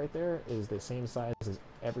pixel right there is the same size as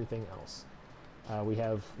everything else. We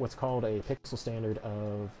have what's called a pixel standard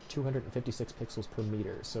of 256 pixels per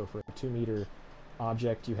meter. So for a 2 meter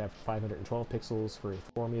object, you have 512 pixels. For a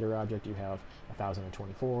 4 meter object, you have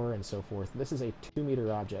 1,024, and so forth. This is a 2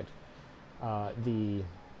 meter object. What do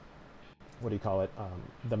you call it?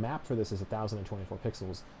 The map for this is 1,024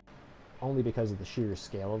 pixels, only because of the sheer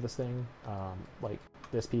scale of this thing. Like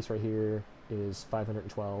this piece right here is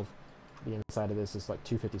 512. The inside of this is like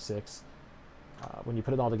 256. When you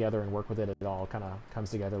put it all together and work with it, it all kind of comes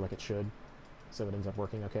together like it should, so it ends up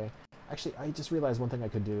working okay. Actually, I just realized one thing I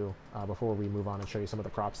could do before we move on and show you some of the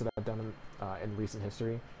props that I've done in recent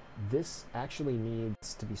history. This actually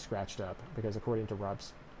needs to be scratched up, because according to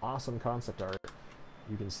Rob's awesome concept art,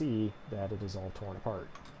 you can see that it is all torn apart,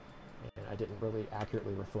 and I didn't really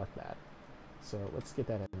accurately reflect that. So let's get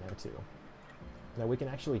that in there too. Now we can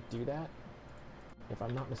actually do that, if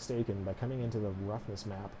I'm not mistaken, by coming into the roughness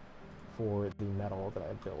map for the metal that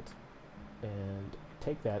I've built, and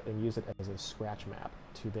take that and use it as a scratch map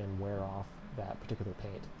to then wear off that particular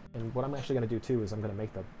paint. And what I'm actually going to do too is I'm going to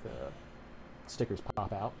make the stickers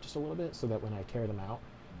pop out just a little bit, so that when I tear them out,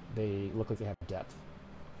 they look like they have depth,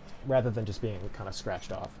 rather than just being kind of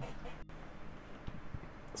scratched off.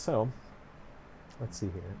 So, let's see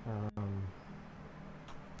here. I'm going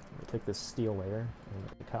to take this steel layer and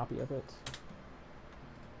make a copy of it,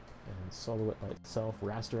 and solo it by itself,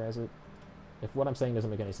 rasterize it. If what I'm saying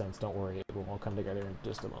doesn't make any sense, don't worry, it will all come together in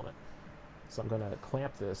just a moment. So I'm going to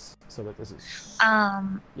clamp this so that this is...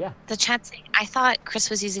 yeah. The chat's saying, I thought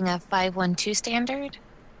Chris was using a 512 standard.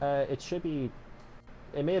 It should be...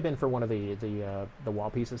 It may have been for one of the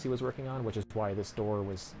wall pieces he was working on, which is why this door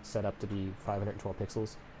was set up to be 512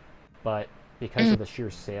 pixels. But because of the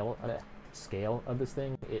sheer scale of this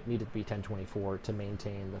thing, it needed to be 1024 to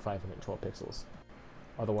maintain the 512 pixels.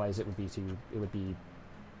 Otherwise, it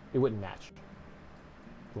wouldn't match.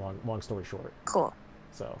 Long story short. Cool.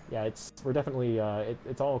 So yeah, we're definitely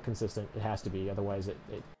it's all consistent. It has to be, otherwise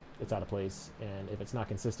it's out of place. And if it's not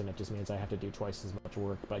consistent, it just means I have to do twice as much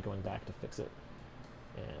work by going back to fix it.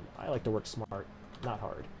 And I like to work smart, not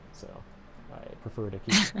hard. So I prefer to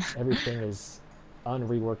keep everything as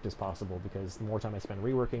unreworked as possible, because the more time I spend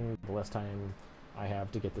reworking, the less time I have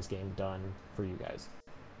to get this game done for you guys.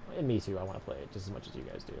 And me too, I want to play it just as much as you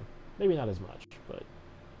guys do. Maybe not as much, but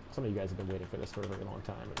some of you guys have been waiting for this for a very long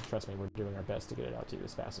time, and trust me, we're doing our best to get it out to you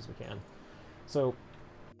as fast as we can. So,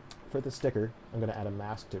 for the sticker, I'm going to add a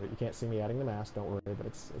mask to it. You can't see me adding the mask, don't worry, but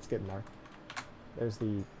it's getting there. There's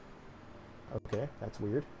the... Okay, that's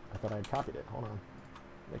weird. I thought I had copied it. Hold on.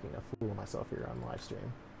 Making a fool of myself here on live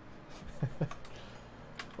stream.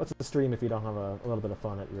 What's a stream if you don't have a little bit of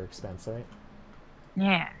fun at your expense, right?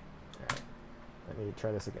 Yeah. Alright. Let me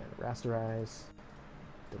try this again. Rasterize.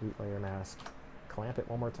 Delete layer mask. Clamp it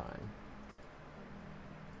one more time.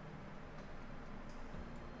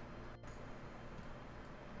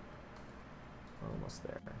 Almost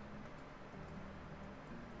there.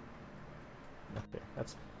 Okay,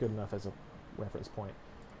 that's good enough as a reference point.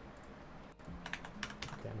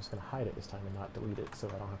 Okay, I'm just going to hide it this time and not delete it, so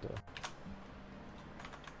I don't have to...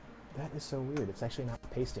 That is so weird. It's actually not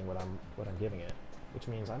pasting what I'm giving it, which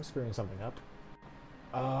means I'm screwing something up.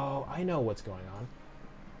 Oh, I know what's going on.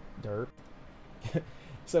 Derp.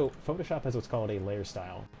 So Photoshop has what's called a layer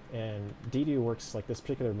style, and DDU works like this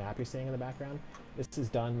particular map you're seeing in the background. This is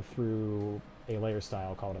done through a layer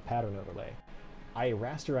style called a pattern overlay. I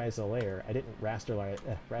rasterized the layer. I didn't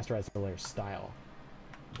rasterize the layer style.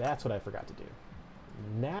 That's what I forgot to do.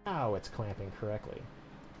 Now it's clamping correctly.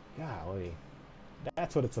 Golly.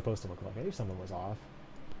 That's what it's supposed to look like. I knew someone was off.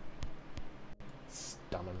 It's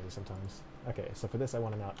dumb on me sometimes. Okay, so for this I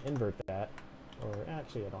want to now invert that. Or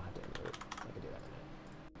actually I don't have to invert. I can do that in a minute.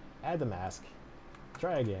 Add the mask.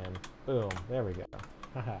 Try again. Boom. There we go.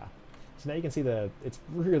 Haha. So now you can see it's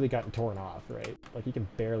really gotten torn off, right? Like you can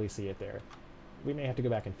barely see it there. We may have to go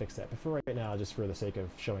back and fix that. But for right now, just for the sake of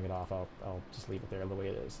showing it off, I'll just leave it there the way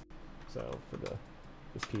it is. So for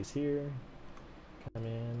this piece here, come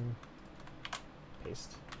in,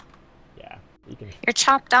 paste. Yeah, you can. You're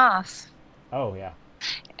chopped off. Oh yeah.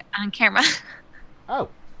 On camera. Oh.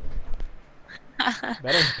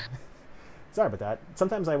 Better. Sorry about that.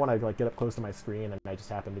 Sometimes I want to like get up close to my screen, and I just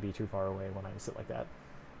happen to be too far away when I sit like that.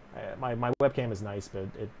 My webcam is nice, but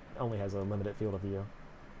it only has a limited field of view.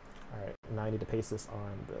 Alright, now I need to paste this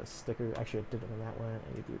on the sticker. Actually, I did it on that one.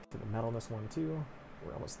 I need to do it to the metal on this one, too.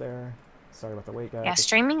 We're almost there. Sorry about the wait, guys. Yeah,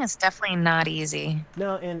 streaming is definitely not easy.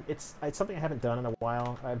 No, and it's something I haven't done in a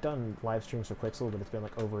while. I've done live streams for Quixel, but it's been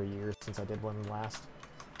like over a year since I did one last.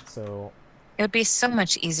 So it would be so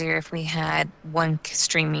much easier if we had one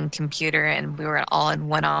streaming computer and we were all in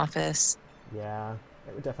one office. Yeah,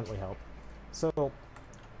 it would definitely help. So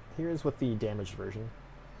here's what the damaged version.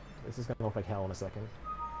 This is going to look like hell in a second.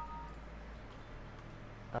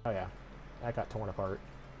 Oh yeah, that got torn apart.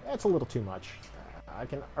 That's a little too much. I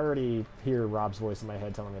can already hear Rob's voice in my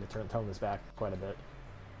head telling me to tone this back quite a bit.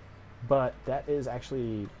 But that is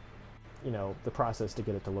actually, you know, the process to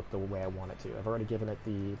get it to look the way I want it to. I've already given it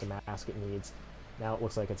the mask it needs. Now it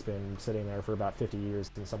looks like it's been sitting there for about 50 years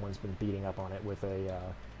and someone's been beating up on it with a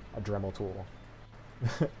Dremel tool.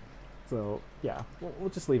 So yeah, we'll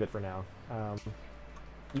just leave it for now.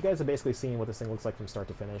 You guys have basically seen what this thing looks like from start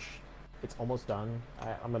to finish. It's almost done.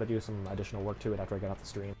 I'm going to do some additional work to it after I get off the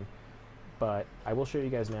stream. But I will show you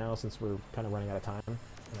guys now, since we're kind of running out of time, and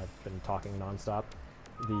I've been talking nonstop,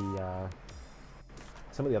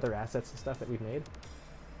 some of the other assets and stuff that we've made.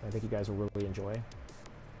 I think you guys will really enjoy.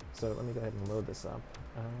 So let me go ahead and load this up.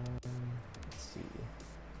 Let's see.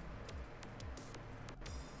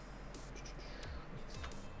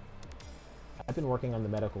 I've been working on the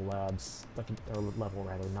medical labs, or level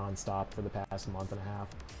rather, nonstop for the past month and a half.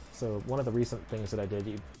 So one of the recent things that I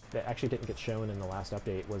did that actually didn't get shown in the last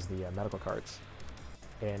update was the medical carts.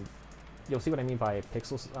 And you'll see what I mean by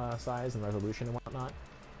pixel size and resolution and whatnot.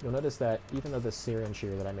 You'll notice that even though this syringe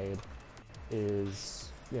here that I made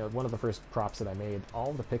is, you know, one of the first props that I made,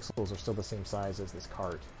 all of the pixels are still the same size as this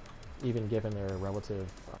cart, even given their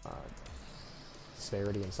relative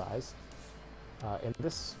disparity in size. And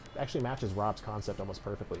this actually matches Rob's concept almost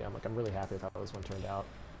perfectly. I'm really happy with how this one turned out.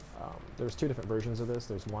 There's two different versions of this.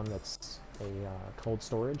 There's one that's a cold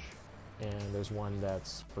storage, and there's one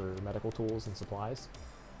that's for medical tools and supplies.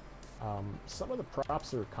 Some of the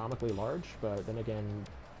props are comically large, but then again,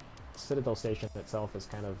 Citadel Station itself is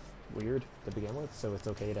kind of weird to begin with, so it's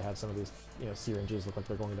okay to have some of these, you know, syringes look like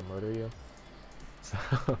they're going to murder you.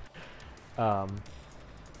 So,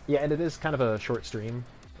 yeah, and it is kind of a short stream.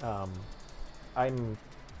 I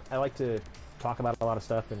like to talk about a lot of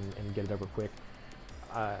stuff and get it over quick.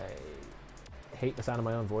 I hate the sound of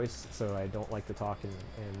my own voice, so I don't like to talk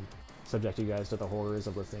and subject you guys to the horrors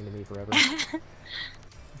of listening to me forever.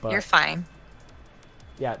 But, you're fine.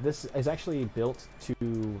 Yeah, this is actually built to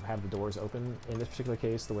have the doors open. In this particular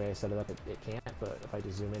case, the way I set it up, it can't, but if I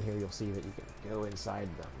just zoom in here, you'll see that you can go inside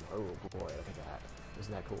them. Oh boy, look at that.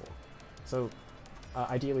 Isn't that cool? So,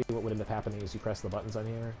 ideally, what would end up happening is you press the buttons on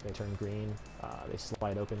here, they turn green, they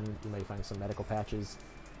slide open, you may find some medical patches,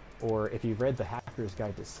 or if you've read the Hacker's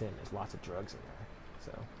Guide to Sin, there's lots of drugs in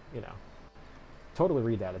there. So, you know, totally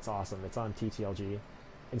read that, it's awesome. It's on TTLG.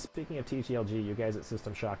 And speaking of TTLG, you guys at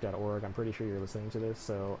systemshock.org, I'm pretty sure you're listening to this,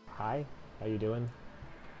 so hi, how you doing?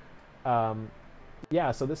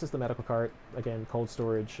 Yeah, so this is the medical cart. Again, cold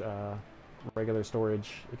storage, regular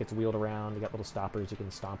storage. It gets wheeled around. You got little stoppers you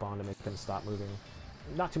can stomp on to make them stop moving.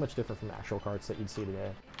 Not too much different from the actual carts that you'd see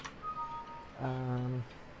today.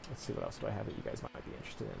 Let's see what else do I have that you guys might be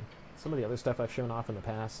interested in. Some of the other stuff I've shown off in the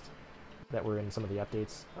past that were in some of the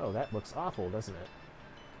updates. Oh, that looks awful, doesn't it?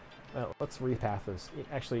 Well, let's repath those.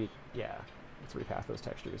 Actually, yeah, let's repath those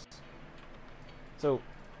textures. So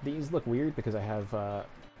these look weird because I have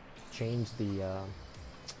changed the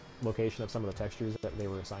location of some of the textures that they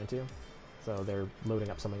were assigned to. So they're loading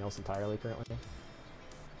up something else entirely currently.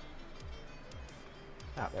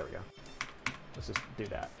 Ah, there we go. let's just do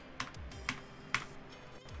that.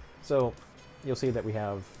 So you'll see that we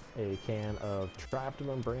have a can of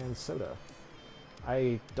Trioptimum brand soda.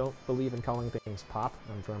 I don't believe in calling things pop.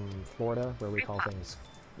 I'm from Florida, where we call things,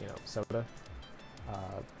 you know, soda.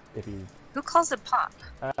 Who calls it pop?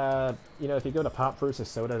 You know, if you go to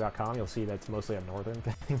popversussoda.com, you'll see that's mostly a northern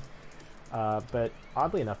thing. But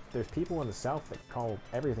oddly enough, there's people in the South that call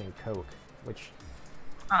everything Coke, which...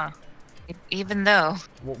 Even though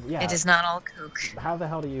yeah, it is not all Coke. How the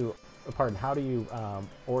hell do you... Pardon, how do you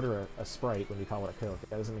order a Sprite when you call it a Coke?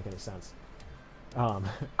 That doesn't make any sense.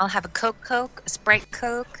 I'll have a Coke, a Sprite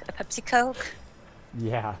Coke, a Pepsi Coke.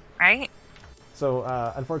 Yeah. Right? So,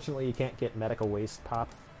 unfortunately, you can't get medical waste pop,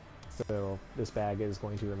 so this bag is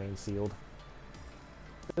going to remain sealed.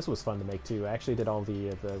 This was fun to make, too. I actually did all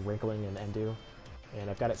the wrinkling and undo, and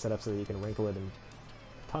I've got it set up so that you can wrinkle it in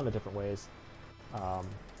a ton of different ways.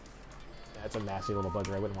 It's a nasty little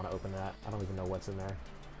bugger. I wouldn't want to open that. I don't even know what's in there.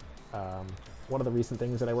 One of the recent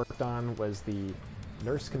things that I worked on was the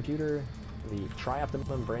Nurse computer, the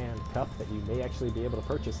Trioptimum brand cup that you may actually be able to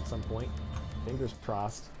purchase at some point, fingers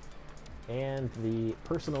crossed, and the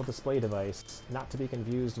personal display device, not to be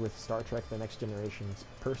confused with Star Trek The Next Generation's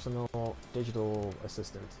personal digital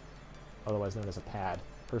assistant, otherwise known as a pad.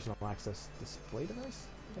 Personal access display device?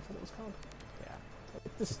 That's what it was called? Yeah.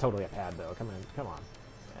 This is totally a pad, though. Come on.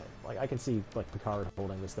 Like, I can see, like, Picard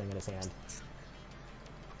holding this thing in his hand.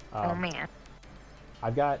 Oh, man.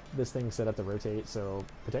 I've got this thing set up to rotate, so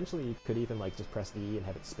potentially you could even, like, just press E and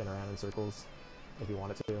have it spin around in circles if you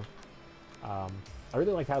wanted to. I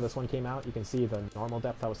really like how this one came out. You can see the normal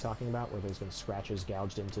depth I was talking about, where there's been scratches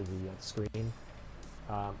gouged into the screen.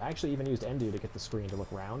 I actually even used Endu to get the screen to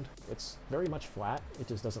look round. It's very much flat. It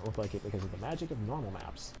just doesn't look like it because of the magic of normal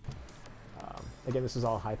maps. Again, this is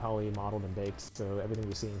all high poly modeled and baked, so everything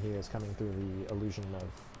you're seeing here is coming through the illusion of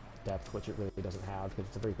depth, which it really doesn't have because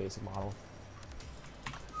it's a very basic model.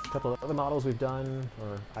 A couple of other models we've done,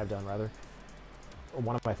 or I've done rather.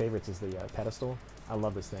 One of my favorites is the pedestal. I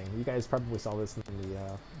love this thing. You guys probably saw this in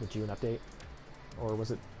the June update, or was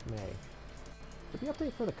it May? Did the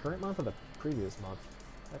update for the current month or the previous month?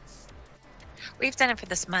 We've done it for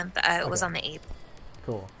this month. It was on the 8th.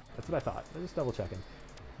 Cool. That's what I thought. I'm just double checking.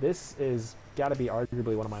 This is got to be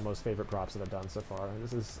arguably one of my most favorite props that I've done so far.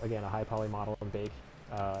 This is, again, a high poly model and bake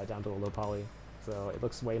down to a low poly. So it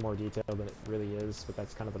looks way more detailed than it really is, but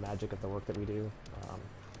that's kind of the magic of the work that we do.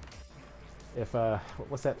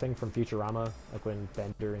 What's that thing from Futurama? Like when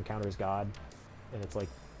Bender encounters God, and it's like,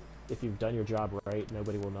 if you've done your job right,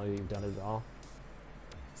 nobody will know you've done it at all.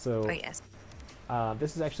 So, oh, yes.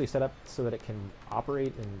 This is actually set up so that it can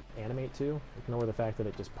operate and animate too. Ignore the fact that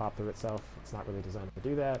it just popped through itself. It's not really designed to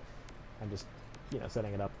do that. I'm just, you know,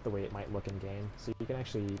 setting it up the way it might look in game. So you can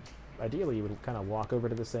actually, ideally, you would kind of walk over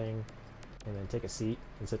to this thing and then take a seat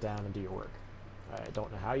and sit down and do your work. I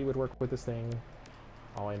don't know how you would work with this thing.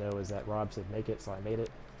 All I know is that Rob said make it, so I made it.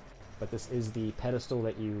 But this is the pedestal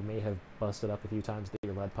that you may have busted up a few times with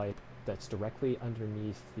your lead pipe that's directly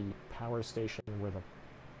underneath the power station where the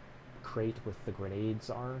crate with the grenades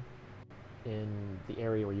are in the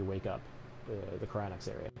area where you wake up, the cryonics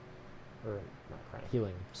area. Or, not cryonic,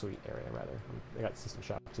 healing suite area, rather. I got System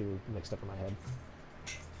Shock 2 mixed up in my head.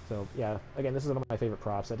 So, yeah, again, this is one of my favorite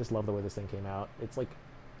props. I just love the way this thing came out. It's, like,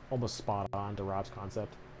 almost spot on to Rob's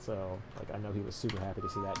concept. So, like, I know he was super happy to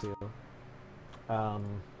see that, too.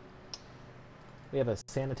 We have a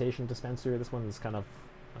sanitation dispenser. This one's kind of,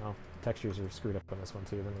 well, textures are screwed up on this one,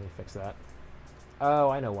 too. Let me fix that.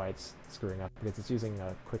 Oh, I know why it's screwing up, because it's using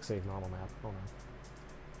a quick save normal map. Hold on.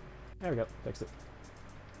 There we go, fixed it.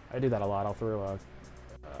 I do that a lot. I'll throw a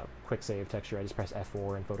quick save texture. I just press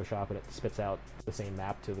F4 in Photoshop and it spits out the same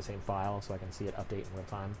map to the same file so I can see it update in real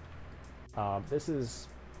time. This is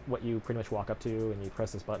what you pretty much walk up to, and you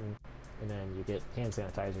press this button, and then you get hand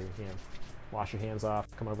sanitizer. You know, wash your hands off,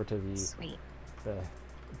 come over to the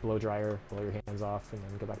blow dryer, blow your hands off, and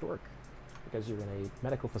then go back to work. Because you're in a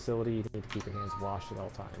medical facility, you need to keep your hands washed at all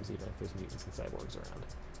times, even if there's mutants and cyborgs around.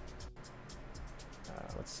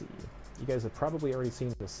 Let's see. You guys have probably already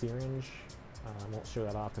seen the syringe. I won't show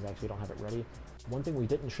that off because I actually don't have it ready. One thing we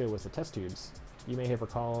didn't show was the test tubes. You may have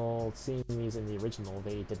recalled seeing these in the original.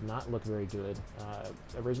 They did not look very good.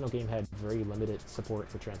 The original game had very limited support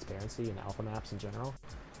for transparency and alpha maps in general.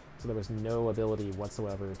 So there was no ability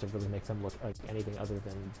whatsoever to really make them look like anything other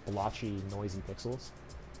than blotchy, noisy pixels.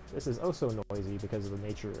 This is also noisy because of the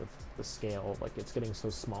nature of the scale. Like, it's getting so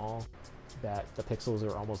small that the pixels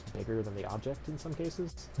are almost bigger than the object in some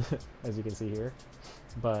cases, as you can see here.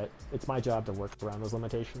 But it's my job to work around those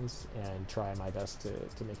limitations and try my best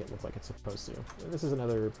to make it look like it's supposed to. And this is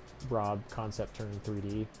another Rob concept turned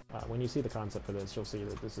 3D. When you see the concept for this, you'll see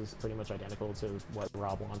that this is pretty much identical to what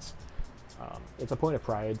Rob wants. It's a point of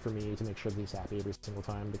pride for me to make sure that he's happy every single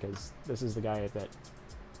time, because this is the guy that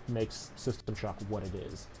makes System Shock what it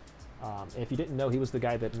is. And if you didn't know, he was the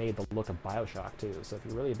guy that made the look of Bioshock too. So if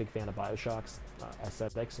you're really a big fan of Bioshock's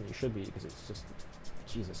aesthetics, and you should be, because it's just,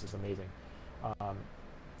 Jesus, it's amazing.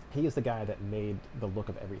 He is the guy that made the look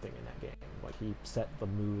of everything in that game. Like, he set the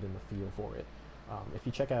mood and the feel for it. If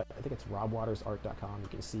you check out, I think it's robwatersart.com, you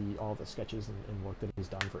can see all the sketches and work that he's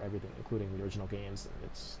done for everything, including the original games, and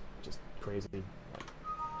it's just crazy. Like,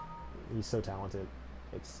 he's so talented.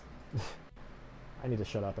 It's I need to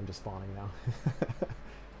shut up, I'm just fawning now.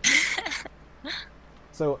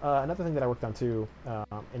 So another thing that I worked on too,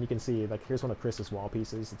 and you can see, like, here's one of Chris's wall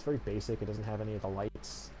pieces. It's very basic. It doesn't have any of the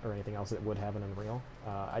lights or anything else that it would have in Unreal.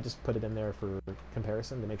 I just put it in there for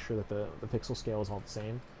comparison to make sure that the pixel scale is all the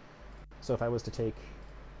same. So if I was to take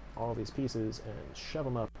all these pieces and shove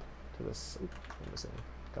them up to this, I'm missing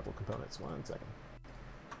a couple components. 1 second.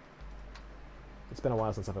 It's been a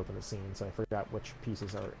while since I've opened the scene, so I forgot which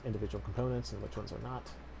pieces are individual components and which ones are not.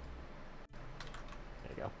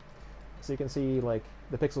 There you go. So you can see, like,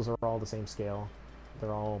 the pixels are all the same scale.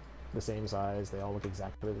 They're all the same size. They all look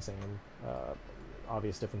exactly the same.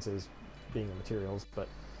 Obvious differences being the materials, but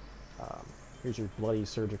here's your bloody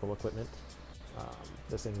surgical equipment.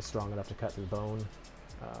 This thing's strong enough to cut through bone.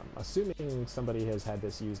 Assuming somebody has had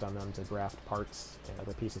this used on them to graft parts and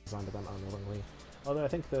other pieces onto them unwillingly. Although I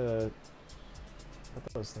think what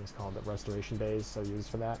are those things called? The restoration bays are used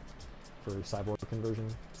for that, for cyborg conversion.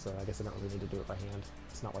 So I guess I don't really need to do it by hand.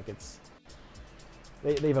 It's not like it's...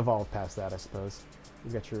 They've evolved past that, I suppose.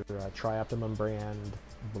 You've got your Trioptimum brand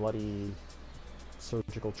bloody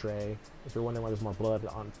surgical tray. If you're wondering why there's more blood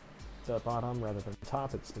on the bottom rather than the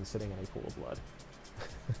top, it's been sitting in a pool of blood.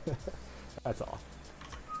 That's all.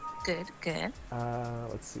 Good, good.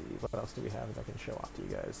 Let's see, what else do we have that I can show off to you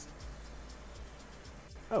guys?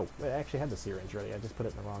 Oh, I actually had the syringe ready. I just put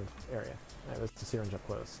it in the wrong area. That's the syringe up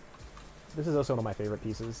close. This is also one of my favorite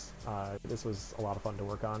pieces. This was a lot of fun to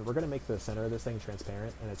work on. We're going to make the center of this thing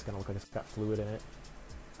transparent, and it's going to look like it's got fluid in it.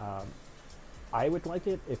 I would like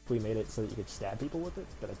it if we made it so that you could stab people with it,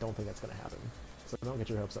 but I don't think that's going to happen. So don't get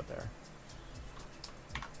your hopes up there.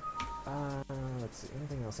 Let's see,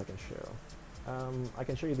 anything else I can show? I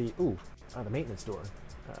can show you the maintenance door.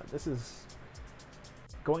 This is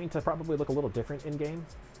going to probably look a little different in-game.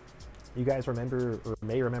 You guys remember, or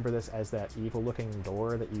may remember this as that evil-looking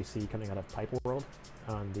door that you see coming out of Pipe World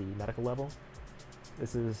on the medical level.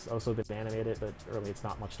 This has also been animated, but really it's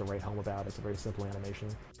not much to write home about. It's a very simple animation.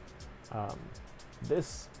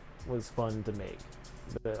 This was fun to make.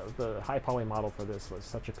 The high poly model for this was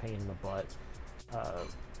such a pain in the butt.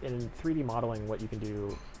 In 3D modeling, what you can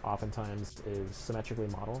do oftentimes is symmetrically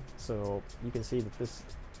model. So you can see that this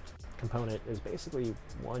component is basically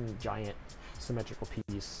one giant symmetrical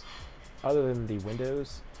piece, other than the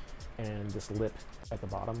windows and this lip at the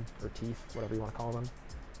bottom, or teeth, whatever you want to call them.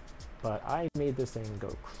 But I made this thing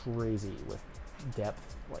go crazy with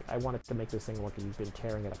depth. Like, I wanted to make this thing look like you've been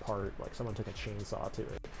tearing it apart, like someone took a chainsaw to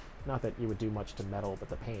it. Not that you would do much to metal, but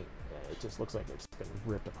the paint, it just looks like it's been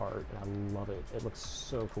ripped apart, and I love it. It looks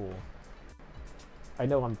so cool. I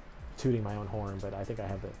know I'm tooting my own horn, but I think I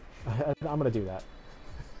have the... I'm gonna do that.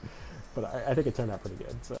 But I think it turned out pretty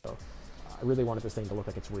good, so... I really wanted this thing to look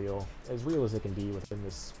like it's real as it can be within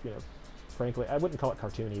this, you know, frankly, I wouldn't call it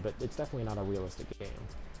cartoony, but it's definitely not a realistic game.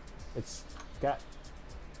 It's got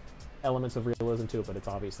elements of realism to it, but it's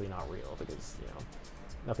obviously not real, because, you know,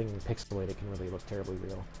 nothing pixelated can really look terribly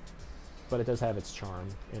real. But it does have its charm,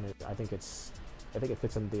 and I think it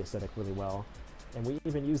fits into the aesthetic really well. And we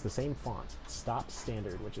even use the same font, Stop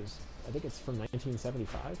Standard, which is, I think it's from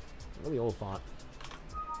 1975. It's a really old font.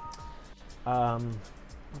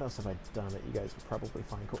 What else have I done that you guys would probably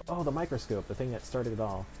find cool? Oh, the microscope, the thing that started it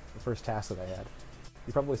all. The first task that I had.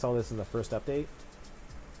 You probably saw this in the first update.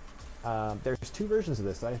 There's two versions of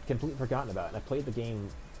this that I've completely forgotten about, and I've played the game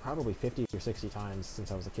probably 50 or 60 times since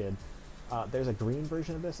I was a kid. There's a green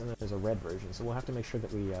version of this, and then there's a red version, so we'll have to make sure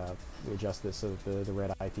that we adjust this so that the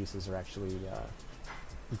red eyepieces are actually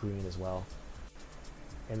green as well.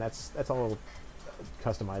 And that's all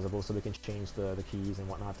customizable, so we can change the keys and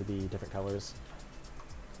whatnot to be different colors.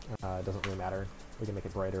 It doesn't really matter. We can make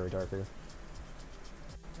it brighter or darker.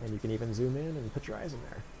 And you can even zoom in and put your eyes in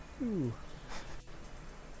there. Ooh.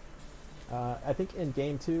 I think in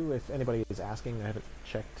game 2, if anybody is asking, I haven't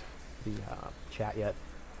checked the chat yet.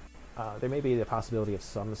 There may be the possibility of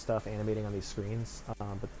some stuff animating on these screens,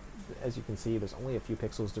 but as you can see, there's only a few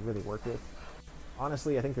pixels to really work with.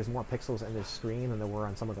 Honestly, I think there's more pixels in this screen than there were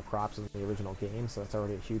on some of the props in the original game, so that's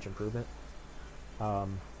already a huge improvement.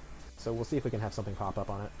 So we'll see if we can have something pop up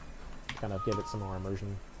on it, kind of give it some more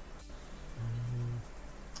immersion.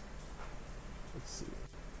 Let's see.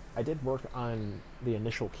 I did work on the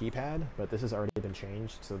initial keypad, but this has already been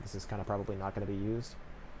changed, so this is kind of probably not going to be used.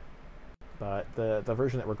 But the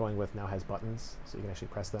version that we're going with now has buttons, so you can actually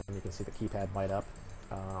press them and you can see the keypad light up.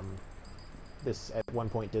 This at one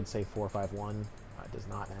point did say 451. It does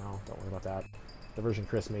not now. Don't worry about that. The version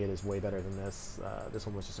Chris made is way better than this. This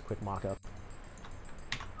one was just a quick mock-up.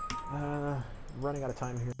 Running out of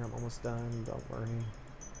time here. I'm almost done. Don't worry.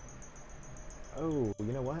 Oh,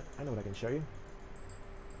 you know what? I know what I can show you.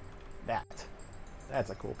 That's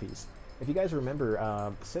a cool piece. If you guys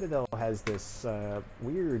remember, Citadel has this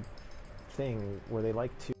weird thing where they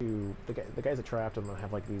like to, the guys that try after them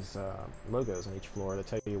have like these logos on each floor that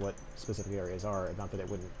tell you what specific areas are. Not that it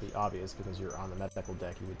wouldn't be obvious because you're on the medical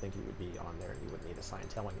deck, you would think you would be on there and you wouldn't need a sign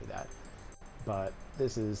telling you that. But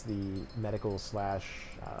this is the medical slash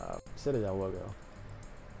Citadel logo.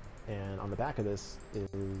 And on the back of this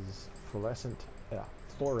is fluorescent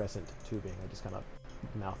tubing. I just kind of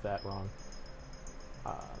mouthed that wrong.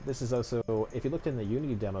 This is also, if you looked in the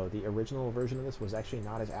Unity demo, the original version of this was actually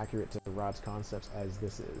not as accurate to Rod's concepts as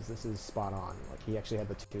this is. This is spot on. Like, he actually had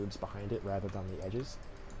the tubes behind it rather than the edges.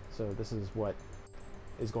 So this is what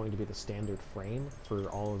is going to be the standard frame for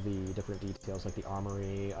all of the different details, like the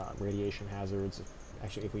armory, radiation hazards,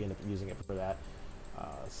 actually if we end up using it for that,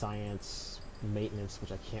 science, maintenance,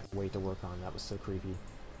 which I can't wait to work on. That was so creepy.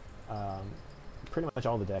 Pretty much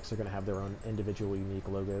all the decks are going to have their own individual unique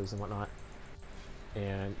logos and whatnot.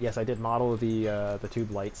 And yes, I did model the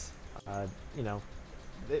tube lights. You know,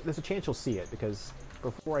 there's a chance you'll see it because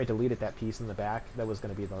before I deleted that piece in the back, that was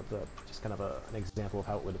going to be the just kind of an example of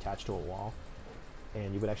how it would attach to a wall,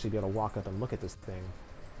 and you would actually be able to walk up and look at this thing.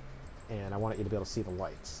 And I wanted you to be able to see the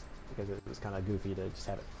lights because it was kind of goofy to just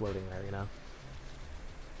have it floating there, you know.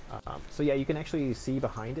 So yeah, you can actually see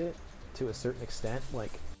behind it to a certain extent.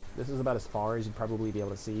 Like, this is about as far as you'd probably be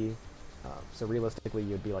able to see. So realistically,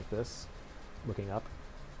 you'd be like this, looking up.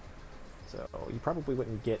 So you probably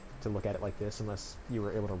wouldn't get to look at it like this unless you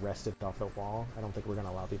were able to rest it off the wall. I don't think we're going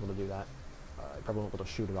to allow people to do that. You probably won't be able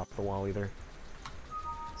to shoot it off the wall either.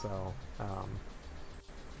 So,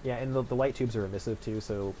 yeah, and the light tubes are emissive too,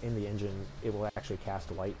 so in the engine it will actually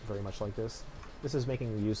cast light very much like this. This is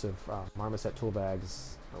making use of Marmoset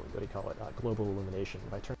Toolbag's, what do you call it, global illumination.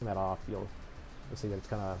 If I turn that off, you'll see that it's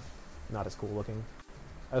kind of not as cool looking.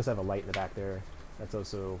 I also have a light in the back there that's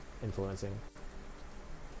also influencing.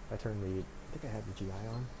 If I turn I think I have the GI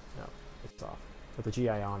on? No, it's off. With the GI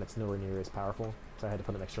on, it's nowhere near as powerful, so I had to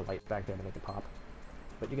put an extra light back there to make it pop.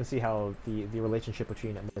 But you can see how the relationship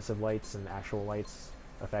between emissive lights and actual lights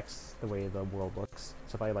affects the way the world looks.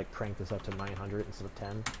 So if I like crank this up to 900 instead of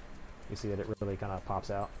 10, you see that it really kind of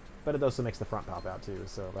pops out. But it also makes the front pop out too,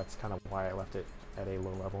 so that's kind of why I left it at a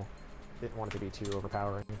low level. Didn't want it to be too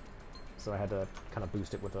overpowering, so I had to kind of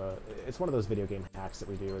boost it with a... It's one of those video game hacks that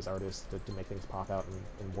we do as artists to make things pop out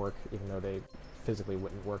and work, even though they physically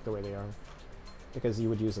wouldn't work the way they are. Because you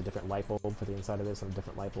would use a different light bulb for the inside of this and a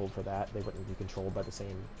different light bulb for that. They wouldn't be controlled by the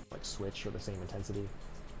same like switch or the same intensity.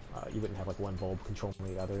 You wouldn't have like one bulb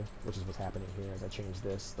controlling the other, which is what's happening here. As I change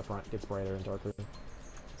this, the front gets brighter and darker.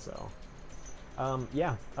 So,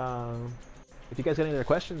 yeah. If you guys got any other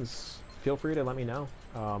questions, feel free to let me know.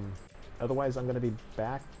 Otherwise, I'm going to be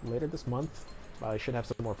back later this month. I should have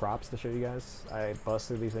some more props to show you guys. I bust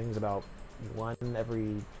through these things about one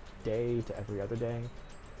every day to every other day.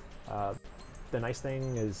 The nice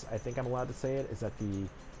thing is, I think I'm allowed to say it, is that the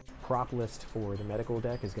prop list for the medical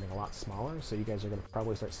deck is getting a lot smaller, so you guys are going to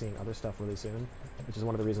probably start seeing other stuff really soon, which is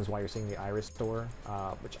one of the reasons why you're seeing the Iris door,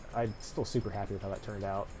 which I'm still super happy with how that turned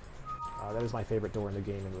out. That was my favorite door in the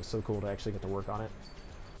game, and it was so cool to actually get to work on it.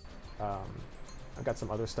 I've got some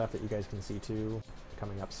other stuff that you guys can see too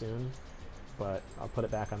coming up soon, but I'll put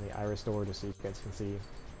it back on the Iris door just so you guys can see.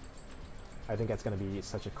 I think that's going to be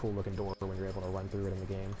such a cool looking door when you're able to run through it in the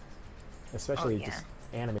game. Especially just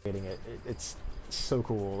animating it. It's so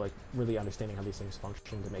cool, like really understanding how these things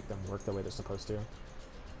function to make them work the way they're supposed to.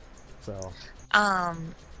 So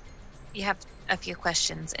you have a few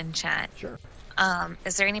questions in chat. Sure.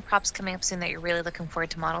 Is there any props coming up soon that you're really looking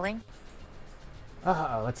forward to modeling?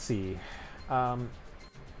 Let's see. I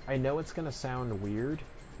know it's gonna sound weird,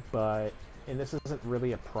 but and this isn't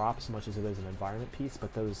really a prop so much as it is an environment piece,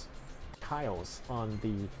 but those tiles on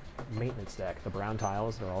the maintenance deck, the brown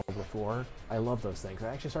tiles that are all over the floor. I love those things.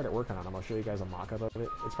 I actually started working on them. I'll show you guys a mock-up of it.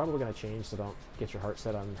 It's probably going to change, so don't get your heart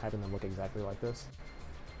set on having them look exactly like this.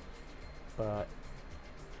 But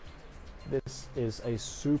this is a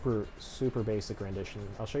super, super basic rendition.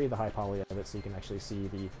 I'll show you the high poly of it so you can actually see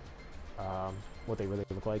the what they really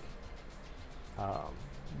look like.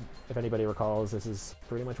 If anybody recalls, this is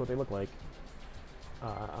pretty much what they look like.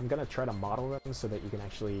 I'm going to try to model them so that you can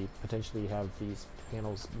actually potentially have these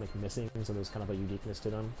panels like missing, so there's kind of a uniqueness to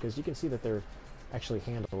them. Because you can see that they're actually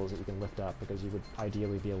handles that you can lift up, because you would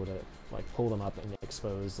ideally be able to like pull them up and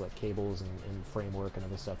expose like cables and framework and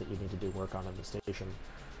other stuff that you need to do work on in the station.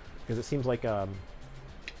 Because it seems like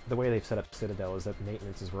the way they've set up Citadel is that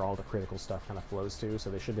maintenance is where all the critical stuff kind of flows to, so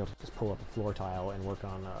they should be able to just pull up a floor tile and work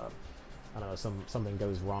on I don't know, something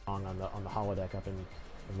goes wrong on the holodeck up in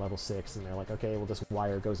level 6, and they're like, okay, well, this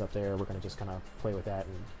wire goes up there, we're going to just kind of play with that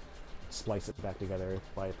and splice it back together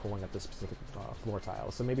by pulling up this specific floor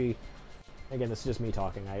tile. So maybe, again, this is just me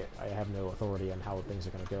talking, I have no authority on how things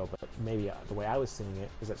are going to go, but maybe the way I was seeing it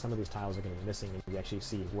is that some of these tiles are going to be missing, and you actually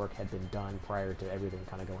see work had been done prior to everything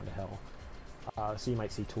kind of going to hell. So you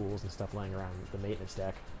might see tools and stuff laying around the maintenance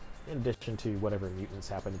deck, in addition to whatever mutants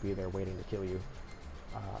happen to be there waiting to kill you.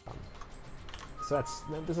 So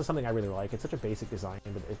this is something I really like. It's such a basic design,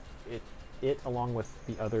 but it along with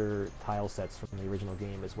the other tile sets from the original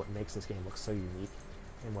game is what makes this game look so unique,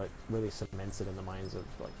 and what really cements it in the minds of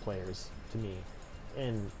like players to me.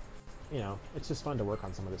 And you know, it's just fun to work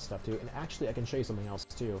on some of this stuff too. And actually, I can show you something else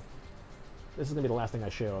too. This is gonna be the last thing I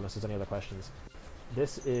show, unless there's any other questions.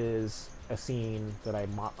 This is a scene that I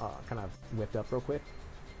kind of whipped up real quick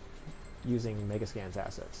using Megascan's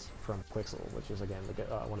assets from Quixel, which is again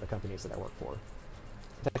one of the companies that I work for.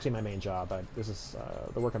 It's actually my main job. This is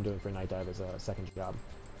the work I'm doing for Night Dive is a second job.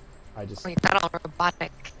 I just... Oh, you've got all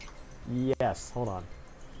robotic. Yes, hold on.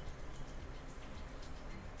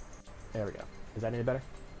 There we go. Is that any better?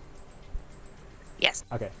 Yes.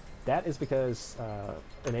 Okay. That is because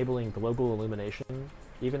enabling global illumination,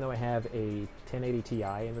 even though I have a 1080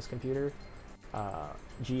 Ti in this computer,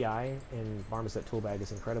 GI in Marmoset Toolbag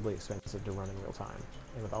is incredibly expensive to run in real time.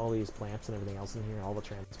 And with all these plants and everything else in here, all the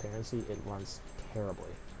transparency, it runs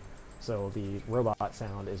terribly. So the robot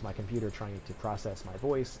sound is my computer trying to process my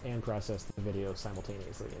voice and process the video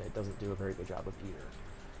simultaneously, and it doesn't do a very good job of either.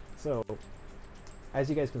 So, as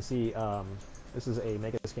you guys can see, this is a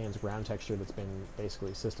Megascan's ground texture that's been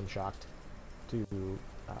basically system shocked to you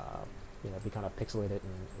know, be kind of pixelated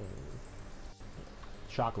and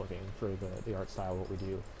shock looking for the art style of what we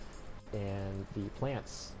do. And the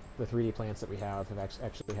plants, the 3D plants that we have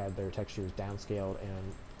actually had their textures downscaled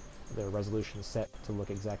and their resolution set to look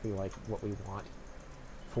exactly like what we want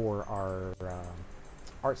for our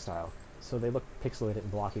art style. So they look pixelated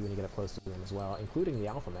and blocky when you get up close to them as well, including the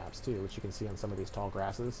alpha maps too, which you can see on some of these tall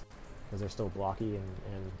grasses, because they're still blocky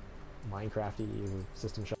and Minecrafty, or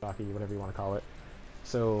system shocky, whatever you want to call it.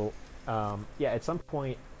 So yeah, at some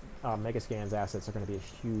point Megascan's assets are going to be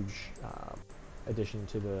a huge addition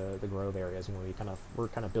to the grove areas when we're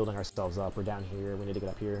kind of building ourselves up. We're down here, we need to get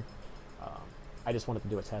up here. I just wanted to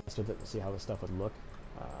do a test with it and see how this stuff would look.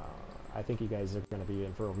 I think you guys are going to be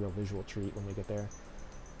in for a real visual treat when we get there.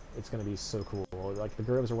 It's going to be so cool. Like, the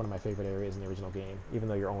groves are one of my favorite areas in the original game, even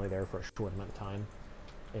though you're only there for a short amount of time.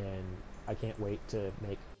 And I can't wait to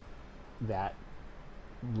make that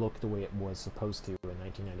look the way it was supposed to in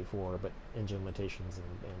 1994, but engine limitations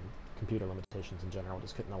and computer limitations in general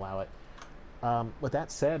just couldn't allow it. With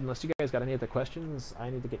that said, unless you guys got any other questions, I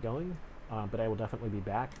need to get going, but I will definitely be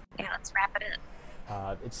back. Yeah, let's wrap it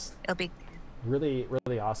up. It'll be really,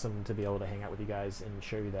 really awesome to be able to hang out with you guys and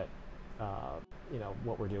show you that, you know,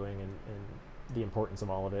 what we're doing and the importance of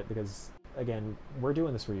all of it, because again, we're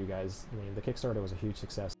doing this for you guys. I mean, the Kickstarter was a huge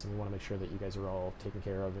success, and we want to make sure that you guys are all taken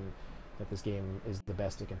care of and that this game is the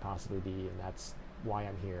best it can possibly be, and that's why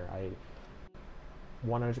I'm here. I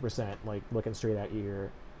 100%, like, looking straight at you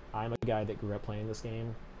here, I'm a guy that grew up playing this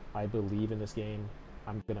game. I believe in this game.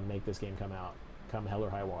 I'm gonna make this game come out, come hell or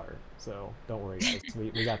high water. So don't worry, guys.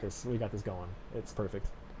 we got this. We got this going. It's perfect.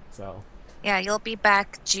 So yeah, you'll be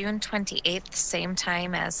back June 28th, same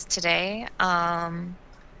time as today.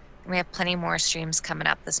 We have plenty more streams coming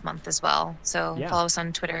up this month as well. So yeah, follow us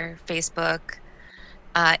on Twitter, Facebook,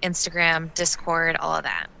 Instagram, Discord, all of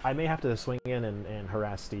that. I may have to swing in and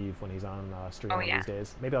harass Steve when he's on stream one of these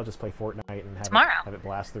days. Maybe I'll just play Fortnite and have it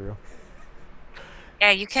blast through.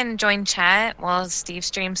 Yeah, you can join chat while Steve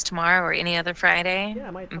streams tomorrow or any other Friday. Yeah,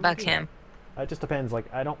 I might bug him. It just depends.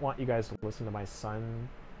 Like, I don't want you guys to listen to my son.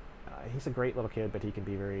 he's a great little kid, but he can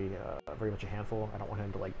be very much a handful. I don't want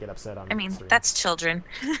him to like get upset on. I mean, stream. that's children.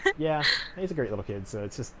 Yeah, he's a great little kid. So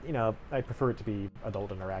it's just I prefer it to be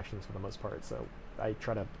adult interactions for the most part. So I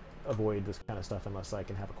try to avoid this kind of stuff unless I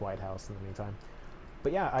can have a quiet house in the meantime.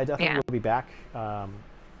 But yeah, I definitely will be back.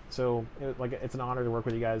 So it's an honor to work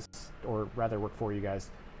with you guys, or rather work for you guys.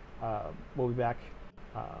 We'll be back.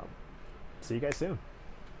 See you guys soon.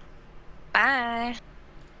 Bye.